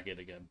do a bracket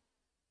again.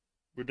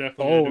 We're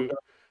definitely gonna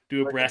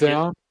do a bracket.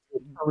 Down,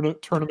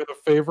 tournament of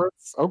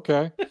favorites.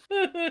 Okay.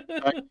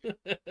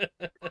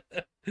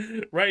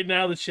 Right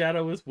now, The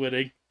Shadow is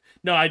winning.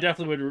 No, I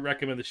definitely would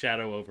recommend The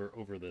Shadow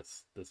over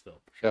this film.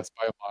 Sure. Yes,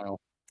 by a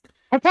mile.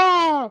 But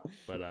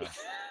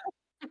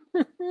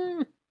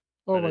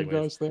oh my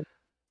gosh,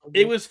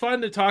 it was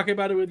fun to talk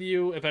about it with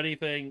you. If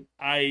anything,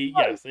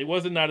 it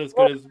wasn't not as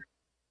good as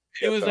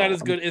it's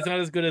not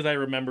as good as I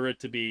remember it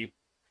to be.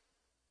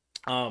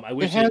 I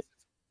wish it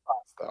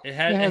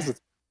had.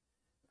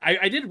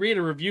 I did read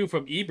a review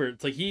from Ebert.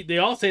 It's like they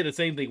all say the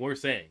same thing we're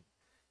saying.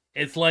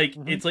 It's like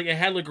it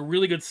had like a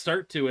really good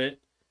start to it,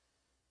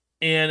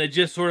 and it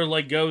just sort of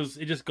like goes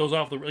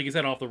off the, like you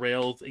said, off the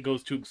rails. It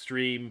goes too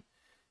extreme.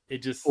 It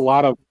just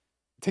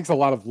takes a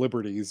lot of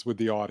liberties with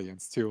the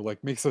audience too.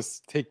 Like makes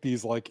us take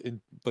these like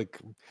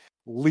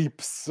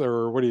leaps,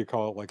 or what do you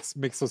call it? Like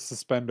makes us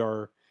suspend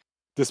our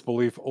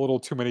disbelief a little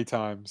too many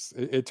times.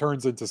 It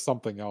turns into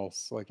something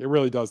else. Like it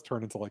really does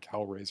turn into like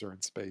Hellraiser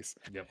in space.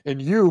 Yep.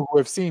 And you, who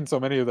have seen so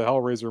many of the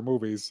Hellraiser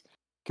movies,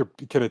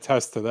 can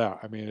attest to that.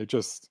 I mean, it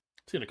just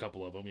seen a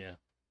couple of them, yeah.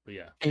 But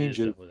yeah,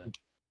 changes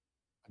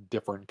a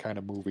different kind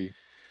of movie.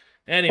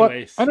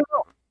 Anyways, but I don't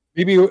know.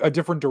 Maybe a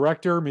different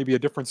director, maybe a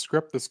different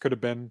script. This could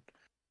have been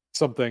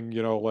something,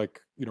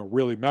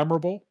 really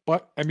memorable.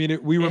 But I mean,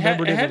 we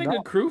remembered it. It had a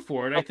good crew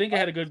for it. I think it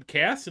had a good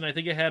cast, and I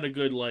think it had a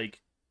good like.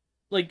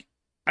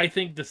 I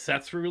think the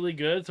sets were really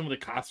good. Some of the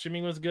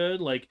costuming was good.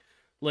 A lot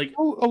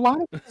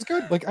of it was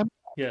good.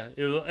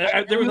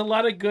 There was a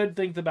lot of good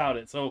things about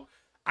it. So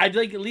I'd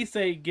like at least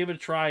say give it a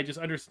try. Just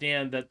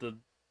understand that the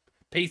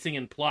pacing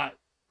and plot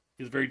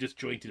is very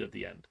disjointed at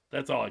the end.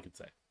 That's all I could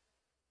say.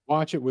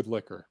 Watch it with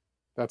liquor.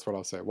 That's what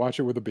I'll say. Watch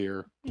it with a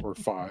beer or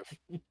 5.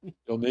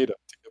 You'll need it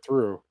to get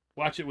through.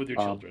 Watch it with your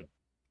children.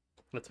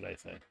 That's what I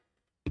say.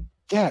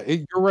 Yeah,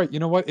 you're right. You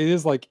know what? It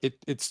is like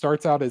it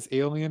starts out as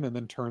Alien and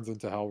then turns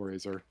into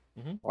Hellraiser.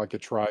 Mm-hmm. Like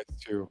it tries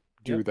to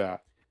do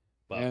that.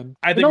 But and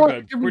I think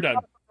we're good. We're done.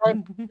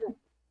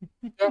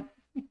 Yeah.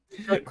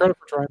 Credit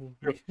for trying.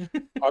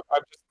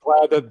 I'm just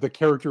glad that the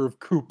character of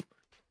Coop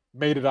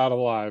made it out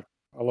alive.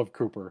 I love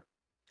Cooper.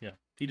 Yeah,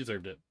 he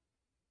deserved it.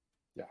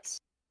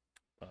 Yes.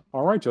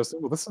 All right,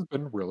 Justin. Well, this has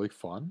been really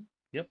fun.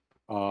 Yep.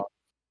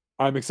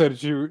 I'm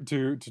excited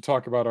to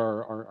talk about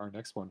our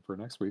next one for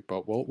next week,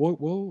 but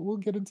we'll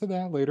get into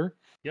that later.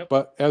 Yep.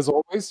 But as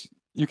always,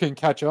 you can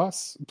catch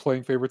us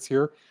playing favorites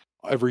here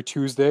every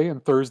Tuesday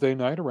and Thursday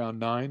night around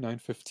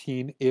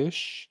 9:15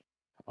 ish.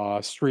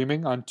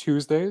 Streaming on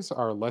Tuesdays,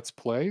 our Let's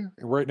Play.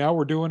 And right now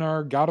we're doing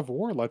our God of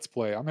War Let's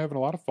Play. I'm having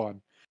a lot of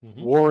fun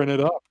warring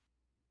it up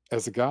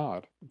as a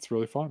god. It's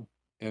really fun.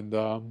 And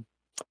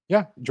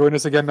join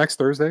us again next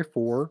Thursday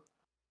for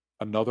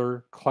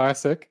another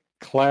classic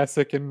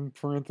in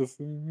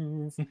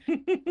parentheses,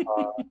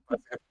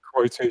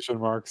 quotation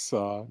marks,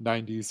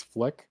 90s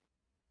flick.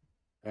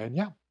 And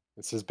yeah,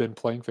 this has been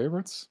Playing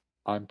Favorites.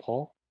 I'm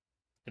Paul.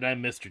 And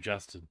I'm Mr.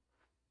 Justin.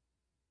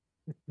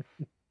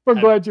 I'm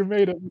glad you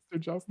made it, Mr.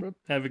 Justin.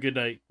 Have a good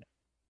night.